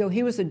studio.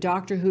 He was the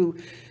doctor who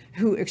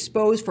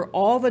exposed for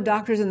all the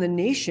doctors in the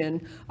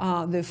nation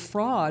the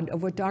fraud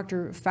of what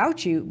Dr.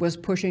 Fauci was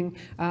pushing,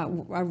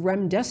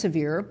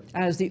 remdesivir,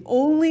 as the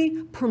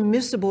only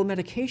permissible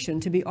medication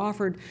to be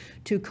offered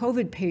to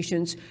COVID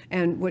patients.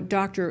 And what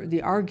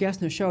our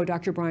guest in the show,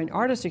 Dr. Brian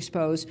Ardis,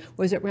 exposed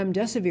was that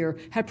remdesivir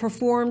had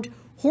performed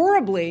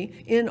horribly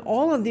in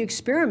all of the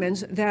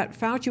experiments that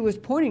Fauci was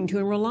pointing to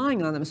and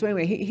relying on them. So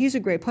anyway, he's a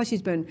great, plus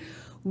he's been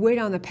way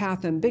down the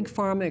path on Big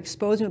Pharma,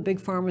 exposing what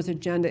Big Pharma's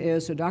agenda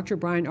is. So Dr.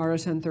 Brian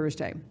Ardis on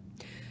Thursday.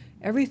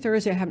 Every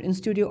Thursday, I have an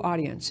in-studio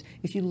audience.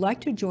 If you'd like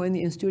to join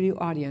the in-studio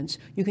audience,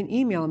 you can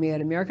email me at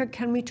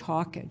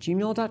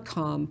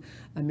americacanwetalk@gmail.com,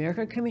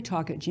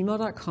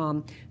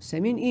 americacanwetalk@gmail.com.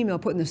 Send me an email,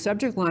 put in the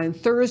subject line,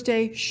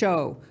 Thursday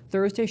Show,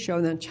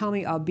 and then tell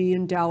me I'll be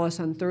in Dallas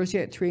on Thursday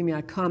at 3. May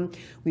I come?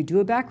 We do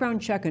a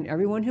background check on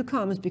everyone who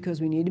comes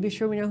because we need to be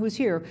sure we know who's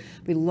here.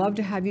 We'd love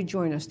to have you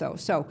join us, though.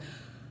 So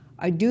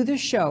I do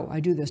this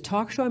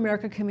talk show,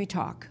 America Can We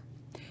Talk.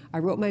 I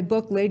wrote my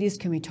book, Ladies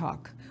Can We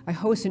Talk. I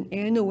host an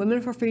annual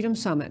Women for Freedom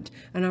Summit,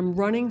 and I'm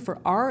running for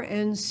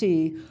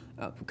RNC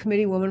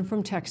Committee Woman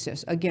from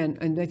Texas. Again,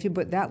 and if you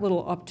put that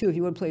little up too, if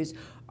you would please.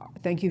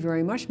 Thank you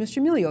very much, Mr.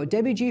 Emilio.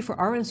 DebbieG for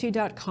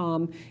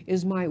RNC.com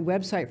is my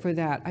website for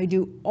that. I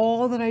do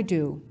all that I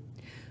do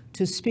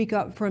to speak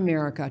up for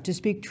America, to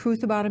speak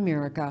truth about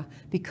America,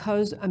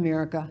 because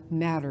America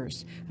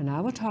matters. And I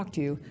will talk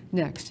to you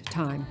next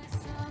time.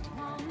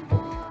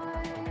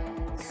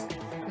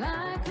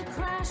 Like a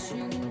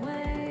crashing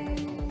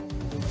wave.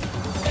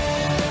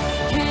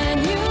 Can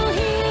you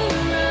hear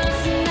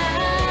us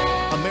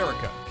now?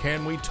 America,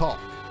 Can We Talk?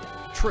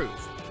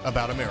 Truth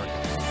about America.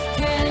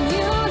 Can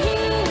you hear